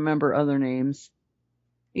Arnold could remember other names,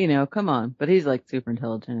 come on. But he's like super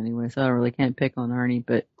intelligent anyway, so I really can't pick on Arnie.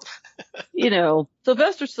 But,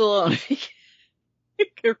 Sylvester Stallone, he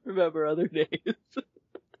can remember other names.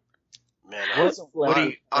 Man,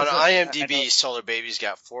 on IMDb, Solar Baby's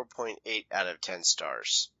got 4.8 out of 10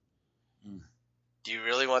 stars. Do you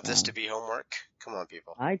really want this to be homework? Come on,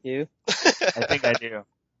 people. I do. I think I do.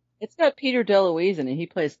 It's got Peter DeLuise in it. He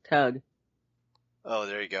plays Tug. Oh,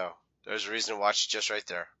 there you go. There's a reason to watch it just right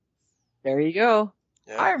there. There you go.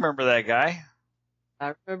 Yeah. I remember that guy.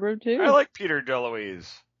 I remember him too. I like Peter DeLuise.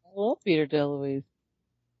 I love Peter DeLuise.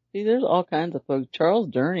 See, there's all kinds of folks. Charles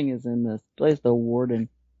Durning is in this. Plays the warden.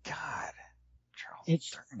 God, Charles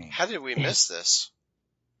Durning. How did we miss this?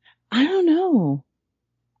 I don't know.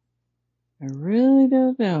 I really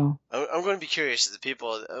don't know. I'm going to be curious if the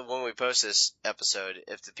people, when we post this episode,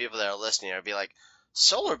 if the people that are listening are be like,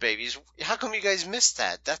 Solar Babies, how come you guys missed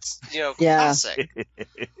that? That's, classic.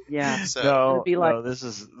 Yeah. So, no, this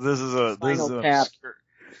is obscure.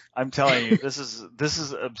 I'm telling you, this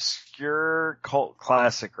is obscure cult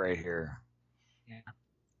classic right here.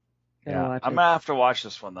 Yeah. I'm gonna have to watch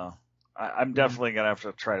this one though. I'm definitely gonna have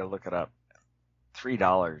to try to look it up.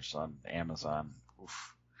 $3 on Amazon.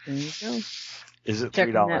 Oof. There you go. Is it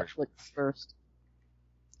 $3? Netflix first.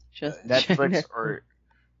 Just Netflix or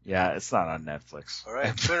yeah, it's not on Netflix. All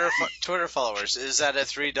right, Twitter followers, is that a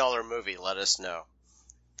 $3 movie? Let us know.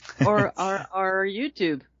 Or our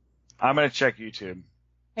YouTube. I'm gonna check YouTube.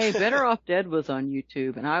 Hey, Better Off Dead was on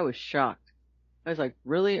YouTube, and I was shocked. I was like,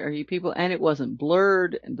 really? Are you people? And it wasn't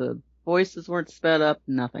blurred, and the voices weren't sped up,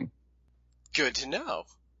 nothing. Good to know.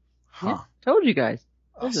 Huh. Yeah, told you guys.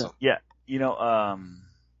 Awesome. Yeah, I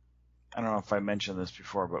don't know if I mentioned this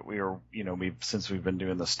before, but since we've been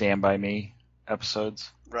doing the Stand By Me episodes.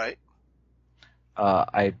 Right.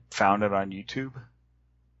 I found it on YouTube.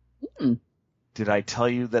 Mm. Did I tell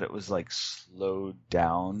you that it was like slowed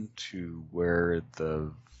down to where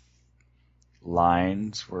the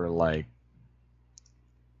lines were like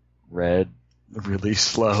read really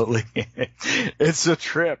slowly? It's a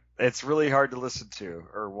trip. It's really hard to listen to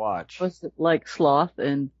or watch. Was it like Sloth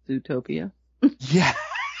and Zootopia? Yeah.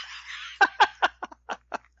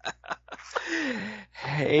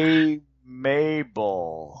 Hey,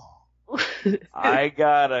 Mabel. I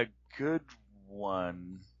got a good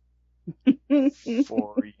one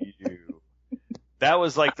for you. That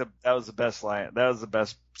was the best line. That was the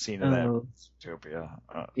best scene of that Zootopia.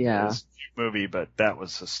 Yeah. It was a movie, but that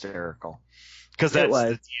was hysterical. Because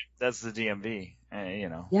that's the DMV,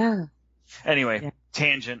 Yeah. Anyway, yeah.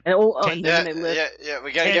 Tangent. Yeah.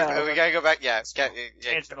 We gotta go back. Yeah.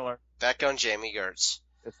 Tangent alert. Back on Jami Gertz.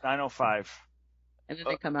 It's 9:05. And then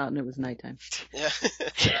they come out and it was nighttime. Yeah.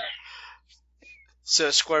 So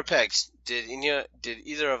Square Pegs. Did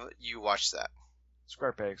either of you watch that?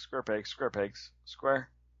 Square pegs. Square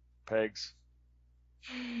pegs.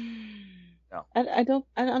 No. I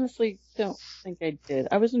honestly don't think I did.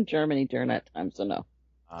 I was in Germany during that time, so no.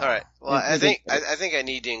 All right. Well, I think I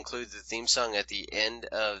need to include the theme song at the end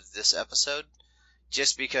of this episode,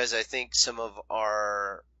 just because I think some of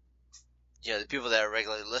our, the people that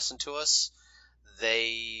regularly listen to us,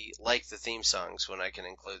 they like the theme songs when I can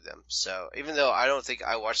include them. So even though I don't think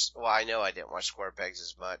I know I didn't watch Square Pegs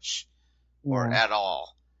as much or at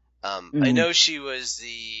all. I know she was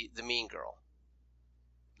the mean girl.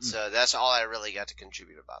 So that's all I really got to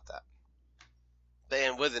contribute about that.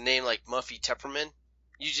 And with a name like Muffy Tepperman,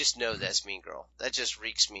 you just know that's Mean Girl. That just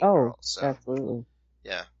reeks Mean Girl. So absolutely.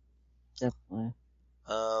 Yeah. Definitely.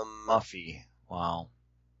 Muffy. Wow.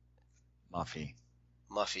 Muffy.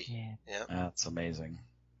 Yeah. That's amazing.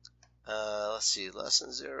 Let's see.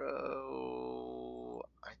 Lesson 0.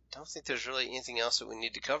 I don't think there's really anything else that we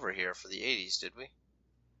need to cover here for the 80s, did we?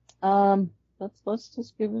 Let's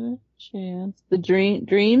just give it a chance. The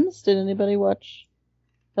Dreams. Did anybody watch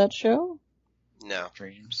that show? No.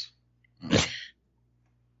 Dreams.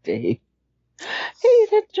 Dave. Hey, it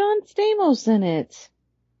had John Stamos in it.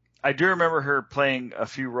 I do remember her playing a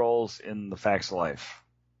few roles in The Facts of Life.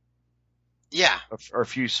 Yeah. Or a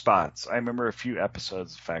few spots. I remember a few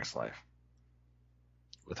episodes of Facts of Life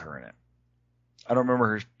with her in it. I don't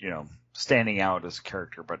remember her, standing out as a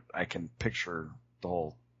character, but I can picture the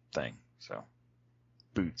whole thing. So,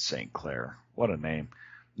 Boots St. Clair. What a name.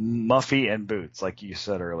 Muffy and Boots, like you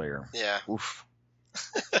said earlier. Yeah. Oof.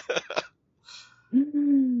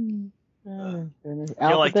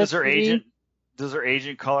 Does her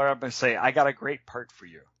agent call her up and say, I got a great part for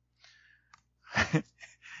you?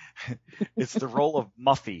 It's the role of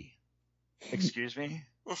Muffy. Excuse me?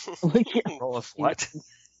 We can't- Role of what?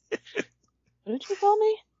 What did you call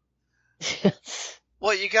me?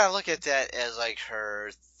 Well, you gotta look at that as like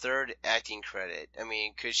her third acting credit. I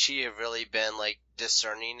mean, could she have really been like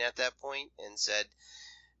discerning at that point and said,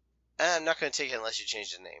 I'm not gonna take it unless you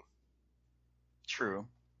change the name? True.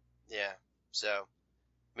 Yeah. So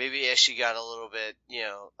maybe as she got a little bit,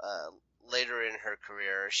 later in her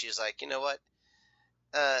career, she's like, you know what?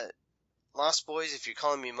 Lost Boys, if you're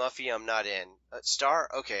calling me Muffy, I'm not in. Star?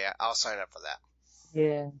 Okay, I'll sign up for that.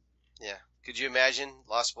 Yeah. Yeah. Could you imagine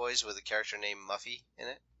Lost Boys with a character named Muffy in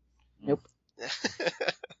it? Nope. That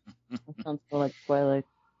sounds more like Twilight.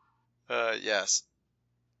 Yes.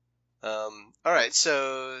 All right,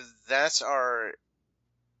 so that's our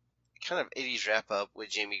kind of 80s wrap up with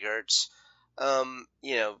Jami Gertz.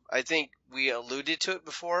 I think we alluded to it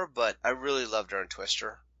before, but I really loved her in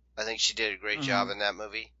Twister. I think she did a great job in that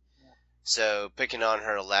movie. Yeah. So picking on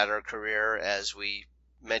her latter career, as we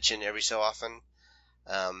mention every so often,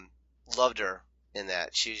 loved her in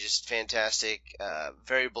that. She was just fantastic,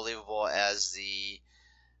 very believable as the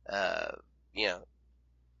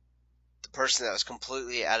person that was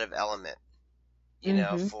completely out of element,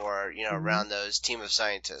 for, around those team of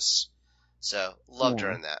scientists. So loved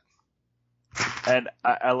her in that. And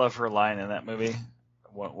I love her line in that movie.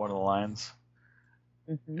 One of the lines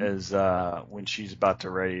is when she's about to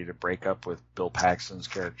ready to break up with Bill Paxton's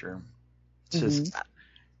character. It's just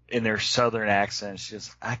in their southern accent. She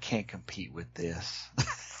says, "I can't compete with this."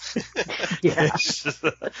 Yeah,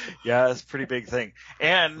 it's a pretty big thing.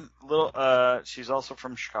 And she's also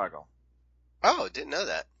from Chicago. Oh, didn't know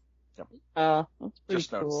that. Yep. That's pretty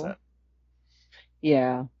Just cool. noticed that.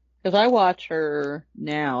 Yeah, because I watch her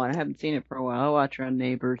now, and I haven't seen it for a while. I watch her on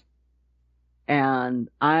Neighbors, and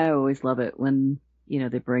I always love it when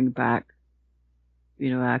they bring back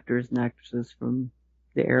actors and actresses from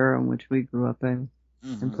the era in which we grew up in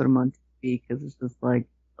and put them on TV, because it's just like,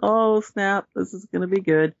 oh snap, this is gonna be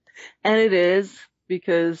good, and it is,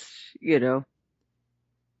 because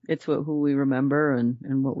it's who we remember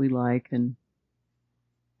and what we like, and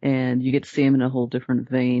you get to see him in a whole different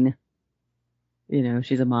vein.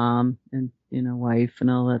 She's a mom and, wife and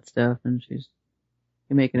all that stuff, and she's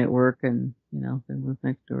making it work, and, they live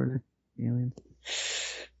next door to the aliens.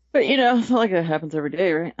 But, it's not like that happens every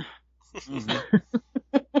day, right?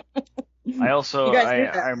 I also, You guys knew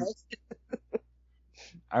that, right?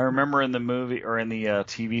 I remember in the movie, or in the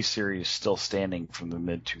TV series Still Standing from the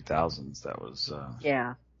mid-2000s, that was,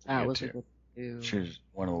 yeah, that was too. a good too. She was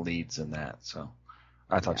one of the leads in that, so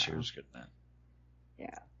I thought she was good in that.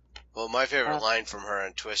 Yeah. Well, my favorite line from her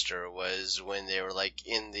in Twister was when they were like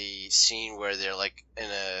in the scene where they're like in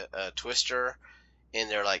a twister and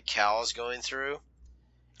they're like cows going through,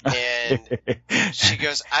 and she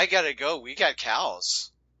goes, "I gotta go. We got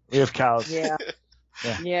cows. We have cows." Yeah.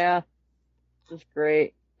 Yeah. It's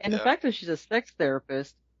great. And the fact that she's a sex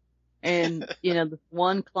therapist, and the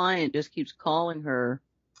one client just keeps calling her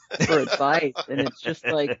for advice, and it's just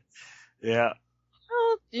like, yeah.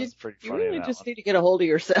 Oh, you really that just one. need to get a hold of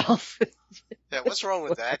yourself. Yeah, what's wrong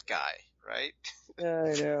with that guy, right?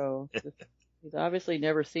 I know. He's obviously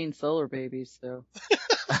never seen Solar Babies, so.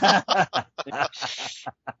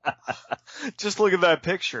 Just look at that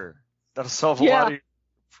picture. That'll solve a lot of your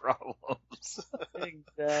problems.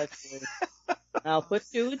 Exactly. I'll put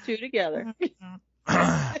 2 and 2 together.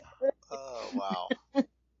 Oh, wow. But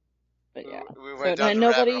yeah. We went down the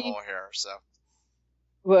rabbit hole here, so.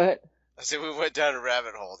 What? I said we went down a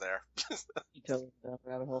rabbit hole there. You totally went down a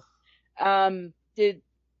rabbit hole. Did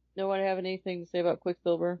no one have anything to say about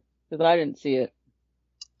Quicksilver? Because I didn't see it.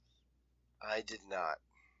 I did not.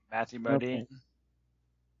 Matthew Modine?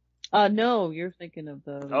 Okay. No, you're thinking of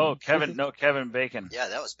the... Oh, Kevin Bacon. Yeah,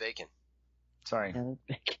 that was Bacon. Sorry. Yeah,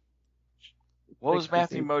 Bacon. What was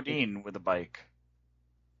Matthew Modine with a bike?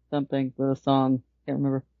 Something with a song. Can't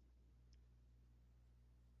remember.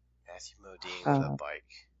 Matthew Modine with a bike.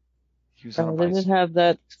 He was on a didn't it have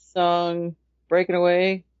that song, Breaking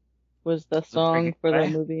Away? Was the song for the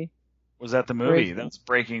movie? Was that the movie? That's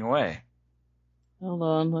Breaking Away. Hold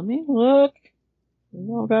on, let me look.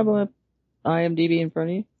 I'll grab a IMDb in front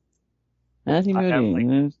of you. Matthew Modine. I have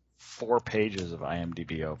like 4 pages of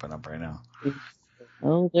IMDb open up right now.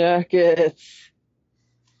 Oh, jackets.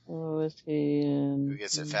 Oh, is he in? Who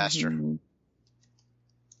gets it faster? I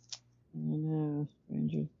know.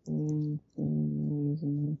 Stranger Things.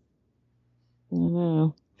 I don't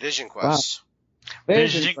know. Vision Quest. Wow.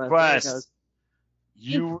 Vision Quest.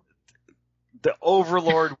 The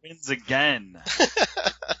Overlord wins again.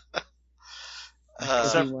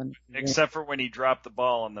 Except for when he dropped the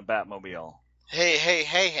ball on the Batmobile.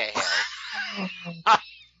 Hey.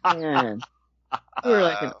 Man. We were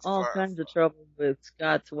like in all kinds of trouble with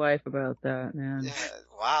Scott's wife about that, man. Yeah,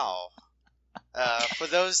 wow.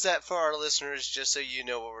 For our listeners, just so you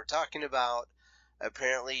know what we're talking about,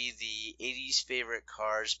 apparently the 80s Favorite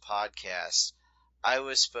Cars podcast, I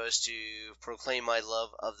was supposed to proclaim my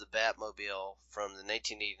love of the Batmobile from the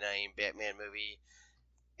 1989 Batman movie,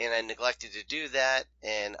 and I neglected to do that,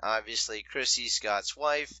 and obviously Chrissy, Scott's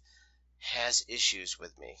wife, has issues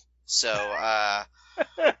with me. So,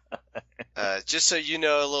 just so you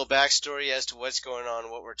know a little backstory as to what's going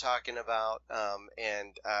on, what we're talking about,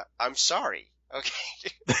 and I'm sorry, okay?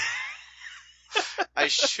 I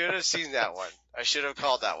should have seen that one. I should have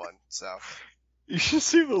called that one, so. You should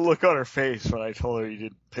see the look on her face when I told her you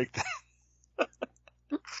didn't pick that.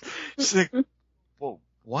 She's like, "Whoa,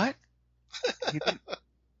 what?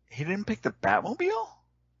 He didn't pick the Batmobile?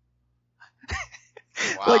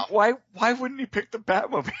 Wow. Like, why wouldn't he pick the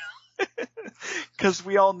Batmobile?" Because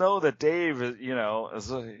we all know that Dave is,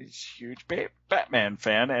 is a huge Batman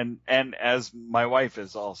fan, and as my wife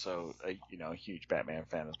is also a huge Batman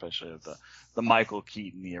fan, especially of the Michael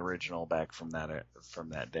Keaton, the original, back from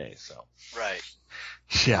that day. So right,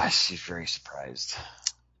 yeah, she's very surprised.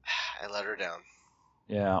 I let her down.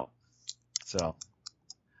 Yeah. So.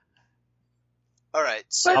 All right.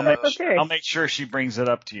 So I'll make sure she brings it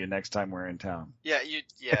up to you next time we're in town. Yeah,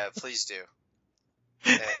 please do.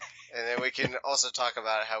 And then we can also talk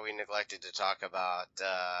about how we neglected to talk about,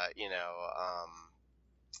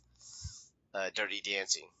 Dirty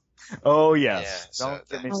Dancing. Oh, yes. Yeah, don't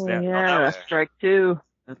get me started. Yeah, strike two.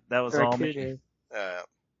 That was strike all two me. days.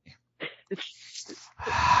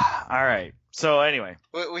 All right. So anyway.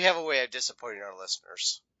 We have a way of disappointing our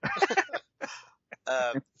listeners.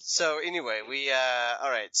 So anyway, all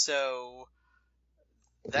right. So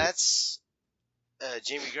that's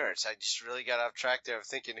Jami Gertz. I just really got off track there of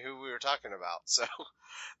thinking who we were talking about. So,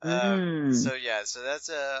 so that's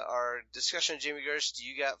our discussion of Jami Gertz. Do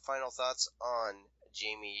you got final thoughts on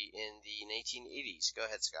Jami in the 1980s? Go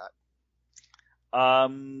ahead, Scott.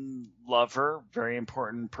 Love her. Very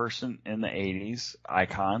important person in the 80s.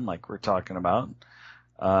 Icon, like we're talking about.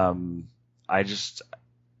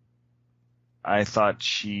 I thought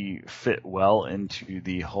she fit well into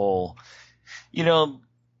the whole,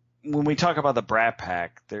 when we talk about the Brat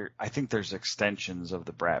Pack, I think there's extensions of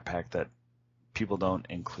the Brat Pack that people don't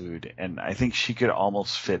include, and I think she could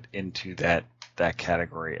almost fit into that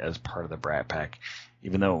category as part of the Brat Pack,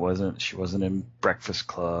 even though she wasn't in Breakfast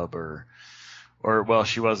Club or well,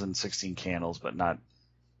 she was in 16 Candles, but not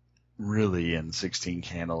really in 16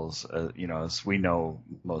 Candles, as we know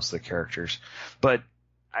most of the characters. But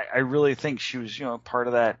I really think she was, part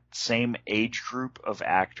of that same age group of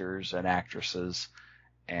actors and actresses,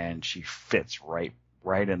 and she fits right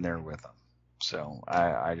in there with them. So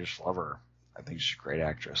I just love her. I think she's a great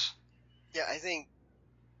actress. Yeah, I think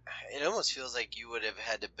it almost feels like you would have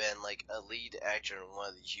had to been like a lead actor in one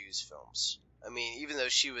of the Hughes films. I mean, even though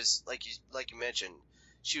she was like you mentioned,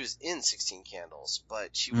 she was in 16 Candles,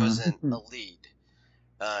 but she wasn't a lead.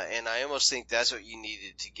 And I almost think that's what you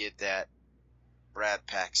needed to get that Brat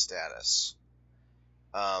Pack status.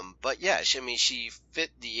 But yeah, she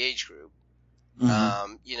fit the age group.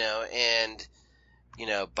 And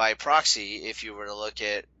by proxy, if you were to look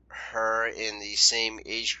at her in the same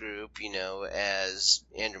age group, as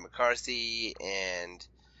Andrew McCarthy and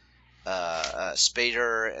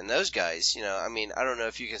Spader and those guys, I don't know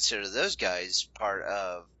if you consider those guys part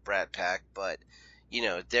of Brat Pack, but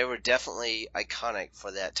they were definitely iconic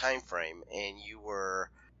for that time frame, and you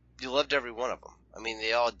loved every one of them. I mean,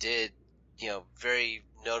 they all did, very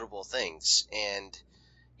notable things, and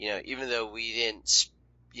even though we didn't,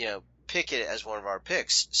 pick it as one of our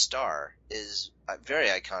picks, Star is very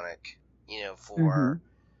iconic, for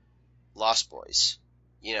Lost Boys.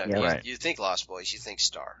 You think Lost Boys, you think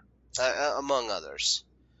Star, among others.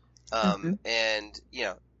 And,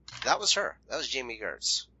 that was her. That was Jami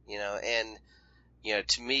Gertz, and,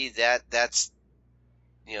 to me, that's,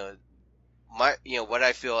 what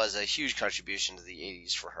I feel as a huge contribution to the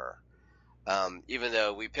 80s for her. Even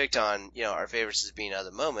though we picked on, our favorites as being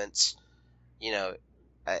other moments,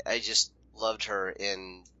 I just loved her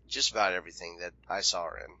in just about everything that I saw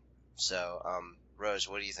her in. So, Rose,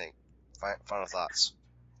 what do you think? Final thoughts?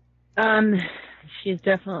 She's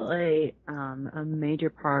definitely a major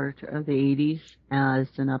part of the 80s as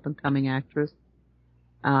an up-and-coming actress.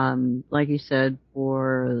 Like you said,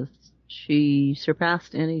 she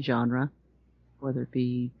surpassed any genre, whether it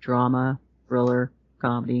be drama, thriller,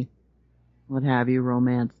 comedy, what have you,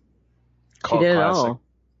 romance. Cult she did classic. It all.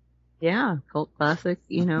 Yeah, cult classic,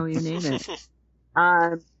 you name it.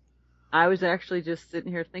 I was actually just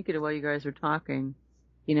sitting here thinking while you guys were talking,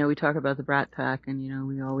 we talk about the Brat Pack, and,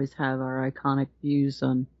 we always have our iconic views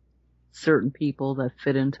on certain people that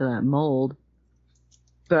fit into that mold.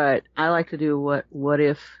 But I like to do what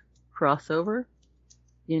if crossover.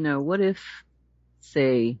 What if,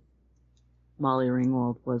 say, Molly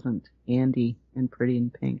Ringwald wasn't Andy in Pretty in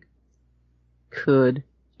Pink? Could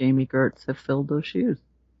Jami Gertz have filled those shoes?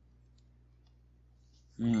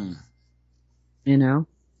 I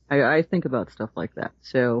think about stuff like that.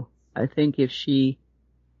 So I think she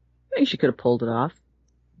could have pulled it off,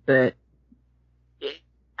 but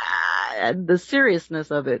the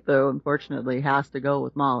seriousness of it, though, unfortunately, has to go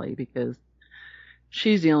with Molly, because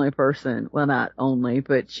she's the only person, well, not only,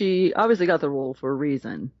 but she obviously got the role for a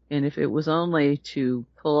reason. And if it was only to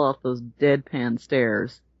pull off those deadpan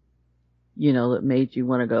stares, that made you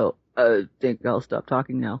want to go, I think I'll stop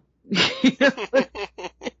talking now.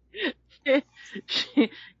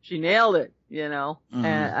 She nailed it, And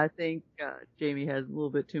I think Jami has a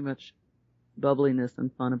little bit too much bubbliness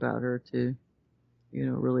and fun about her to,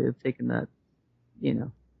 really have taken that,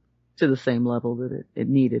 to the same level that it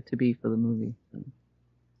needed to be for the movie. So.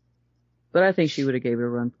 But I think she would have gave it a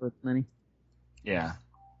run for plenty. Yeah.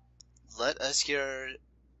 Let us get our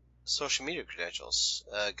social media credentials.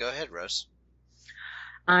 Go ahead, Rose.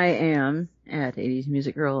 I am at 80's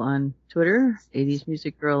Music Girl on Twitter, 80's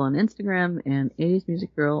Music Girl on Instagram, and 80's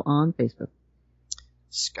Music Girl on Facebook.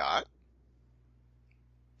 Scott?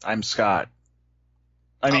 I'm Scott.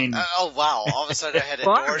 Oh, wow. All of a sudden I had a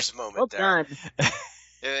Doors moment there. Well done.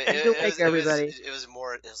 Everybody. It was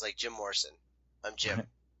like Jim Morrison. I'm Jim.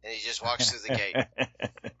 And he just walks through the gate.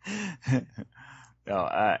 No,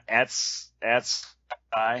 at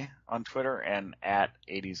I on Twitter and at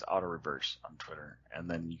 80's Auto Reverse on Twitter. And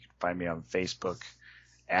then you can find me on Facebook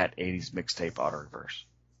at 80's Mixtape Auto Reverse.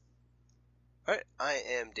 Alright, I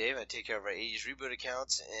am Dave. I take care of our 80's Reboot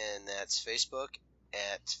accounts, and that's Facebook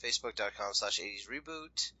at facebook.com/80's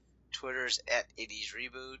Reboot. Twitter's at 80's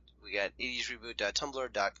Reboot. We got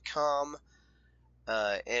 80'sreboot.tumblr.com.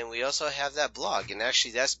 And we also have that blog, and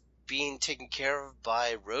actually that's being taken care of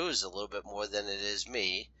by Rose a little bit more than it is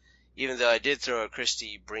me, even though I did throw a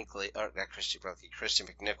Christy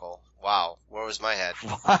McNichol. Wow, where was my head?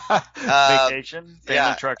 Vacation?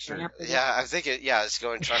 Family Truckster? Yeah, I think it's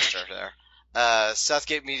going Truckster there.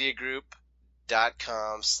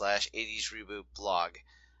 SouthgateMediaGroup.com/80's Reboot blog.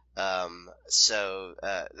 So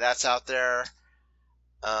that's out there.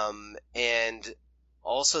 And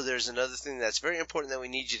also, there's another thing that's very important that we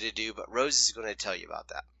need you to do, but Rose is going to tell you about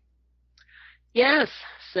that. Yes.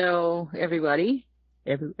 So, everybody.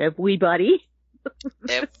 Everyone.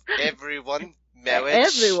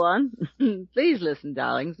 Everyone. Please listen,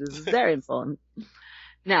 darlings. This is very important.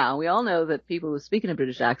 Now, we all know that people who speak in a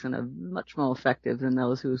British accent are much more effective than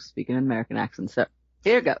those who speak in an American accent. So,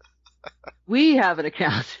 here goes. We have an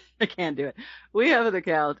account. I can't do it. We have an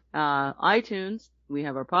account. iTunes. We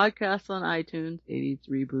have our podcast on iTunes, 80's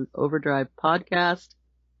Reboot Overdrive Podcast.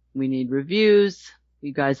 We need reviews.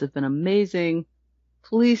 You guys have been amazing.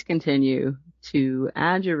 Please continue to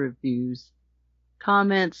add your reviews,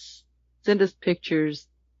 comments, send us pictures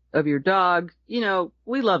of your dog.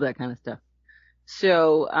 We love that kind of stuff.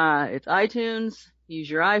 So, it's iTunes. Use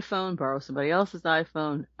your iPhone, borrow somebody else's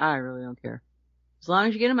iPhone. I really don't care. As long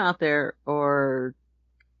as you get them out there, or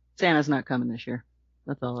Santa's not coming this year.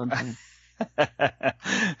 That's all I'm saying.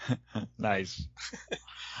 Nice.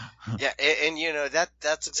 Yeah, and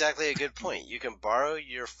that's exactly a good point. You can borrow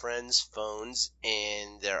your friends' phones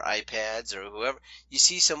and their iPads or whoever. You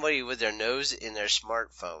see somebody with their nose in their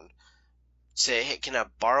smartphone. Say, hey, can I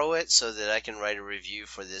borrow it so that I can write a review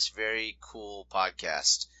for this very cool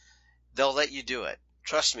podcast? They'll let you do it.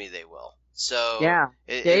 Trust me, they will. So yeah,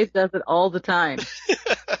 Dave does it all the time.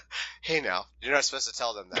 Hey, now, you're not supposed to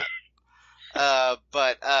tell them that.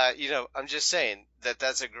 But I'm just saying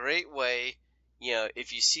that's a great way.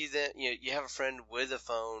 If you see that, you have a friend with a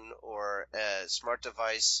phone or a smart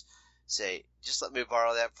device, say, just let me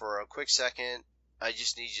borrow that for a quick second. I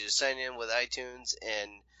just need you to sign in with iTunes and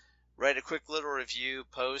write a quick little review,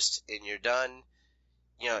 post, and you're done.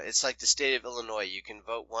 It's like the state of Illinois. You can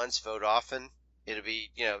vote once, vote often. It'll be,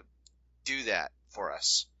 do that for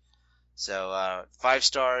us. So, 5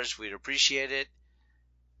 stars, we'd appreciate it.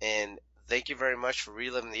 And thank you very much for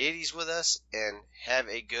reliving the 80s with us, and have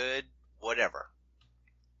a good whatever.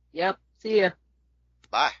 Yep. See ya.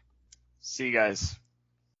 Bye. See you guys.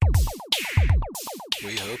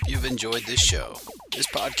 We hope you've enjoyed this show. This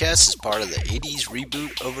podcast is part of the 80s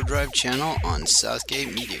Reboot Overdrive channel on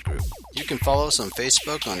Southgate Media Group. You can follow us on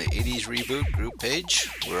Facebook on the 80s Reboot group page.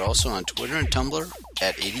 We're also on Twitter and Tumblr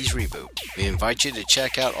at 80s Reboot. We invite you to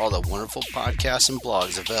check out all the wonderful podcasts and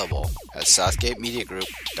blogs available at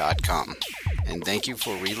southgatemediagroup.com. And thank you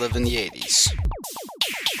for reliving the 80s.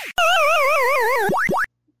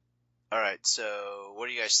 Alright, so what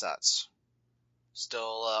are you guys' thoughts?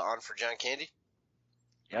 Still on for John Candy?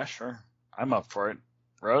 Yeah, sure. I'm up for it.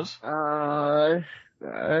 Rose? I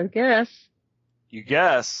guess. You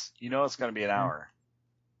guess. You know it's going to be an hour.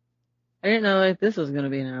 I didn't know like this was going to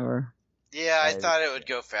be an hour. Yeah, I thought it would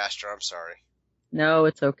go faster. I'm sorry. No,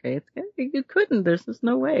 it's okay. You couldn't. There's just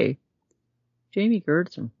no way. Jami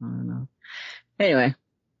Gertz, I don't know. Anyway,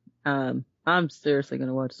 I'm seriously going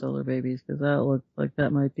to watch Solar Babies because that looks like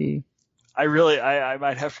that might be. I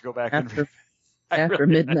might have to go back after really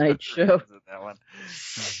midnight show. That one.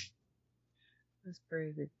 That's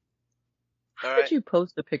crazy. All How right. could you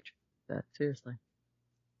post a picture of that? Seriously.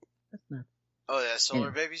 That's nuts. Oh, that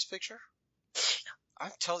Solar Babies picture?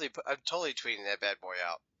 I'm totally tweeting that bad boy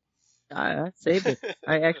out. I saved it.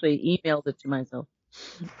 I actually emailed it to myself.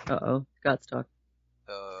 Uh-oh. Scott's talking.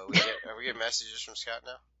 Are we getting messages from Scott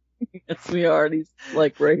now? Yes, we are. And he's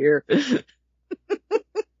like right here.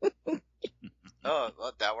 Oh,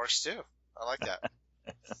 well, that works too. I like that.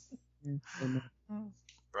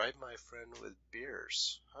 Bribe my friend with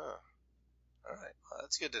beers. Huh. All right. Well,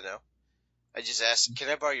 that's good to know. I just asked, can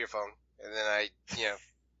I borrow your phone? And then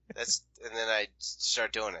I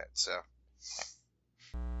start doing it. So.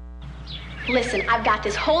 Listen, I've got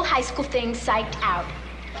this whole high school thing psyched out.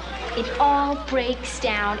 It all breaks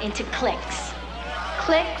down into cliques.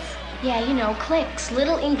 Cliques? Yeah, you know, cliques.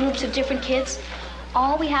 Little in-groups of different kids.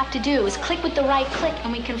 All we have to do is click with the right clique,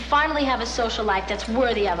 and we can finally have a social life that's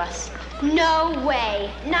worthy of us. No way.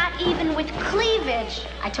 Not even with cleavage.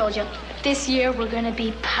 I told you, this year we're gonna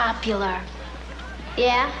be popular.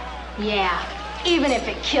 Yeah? Yeah. Even if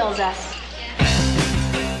it kills us.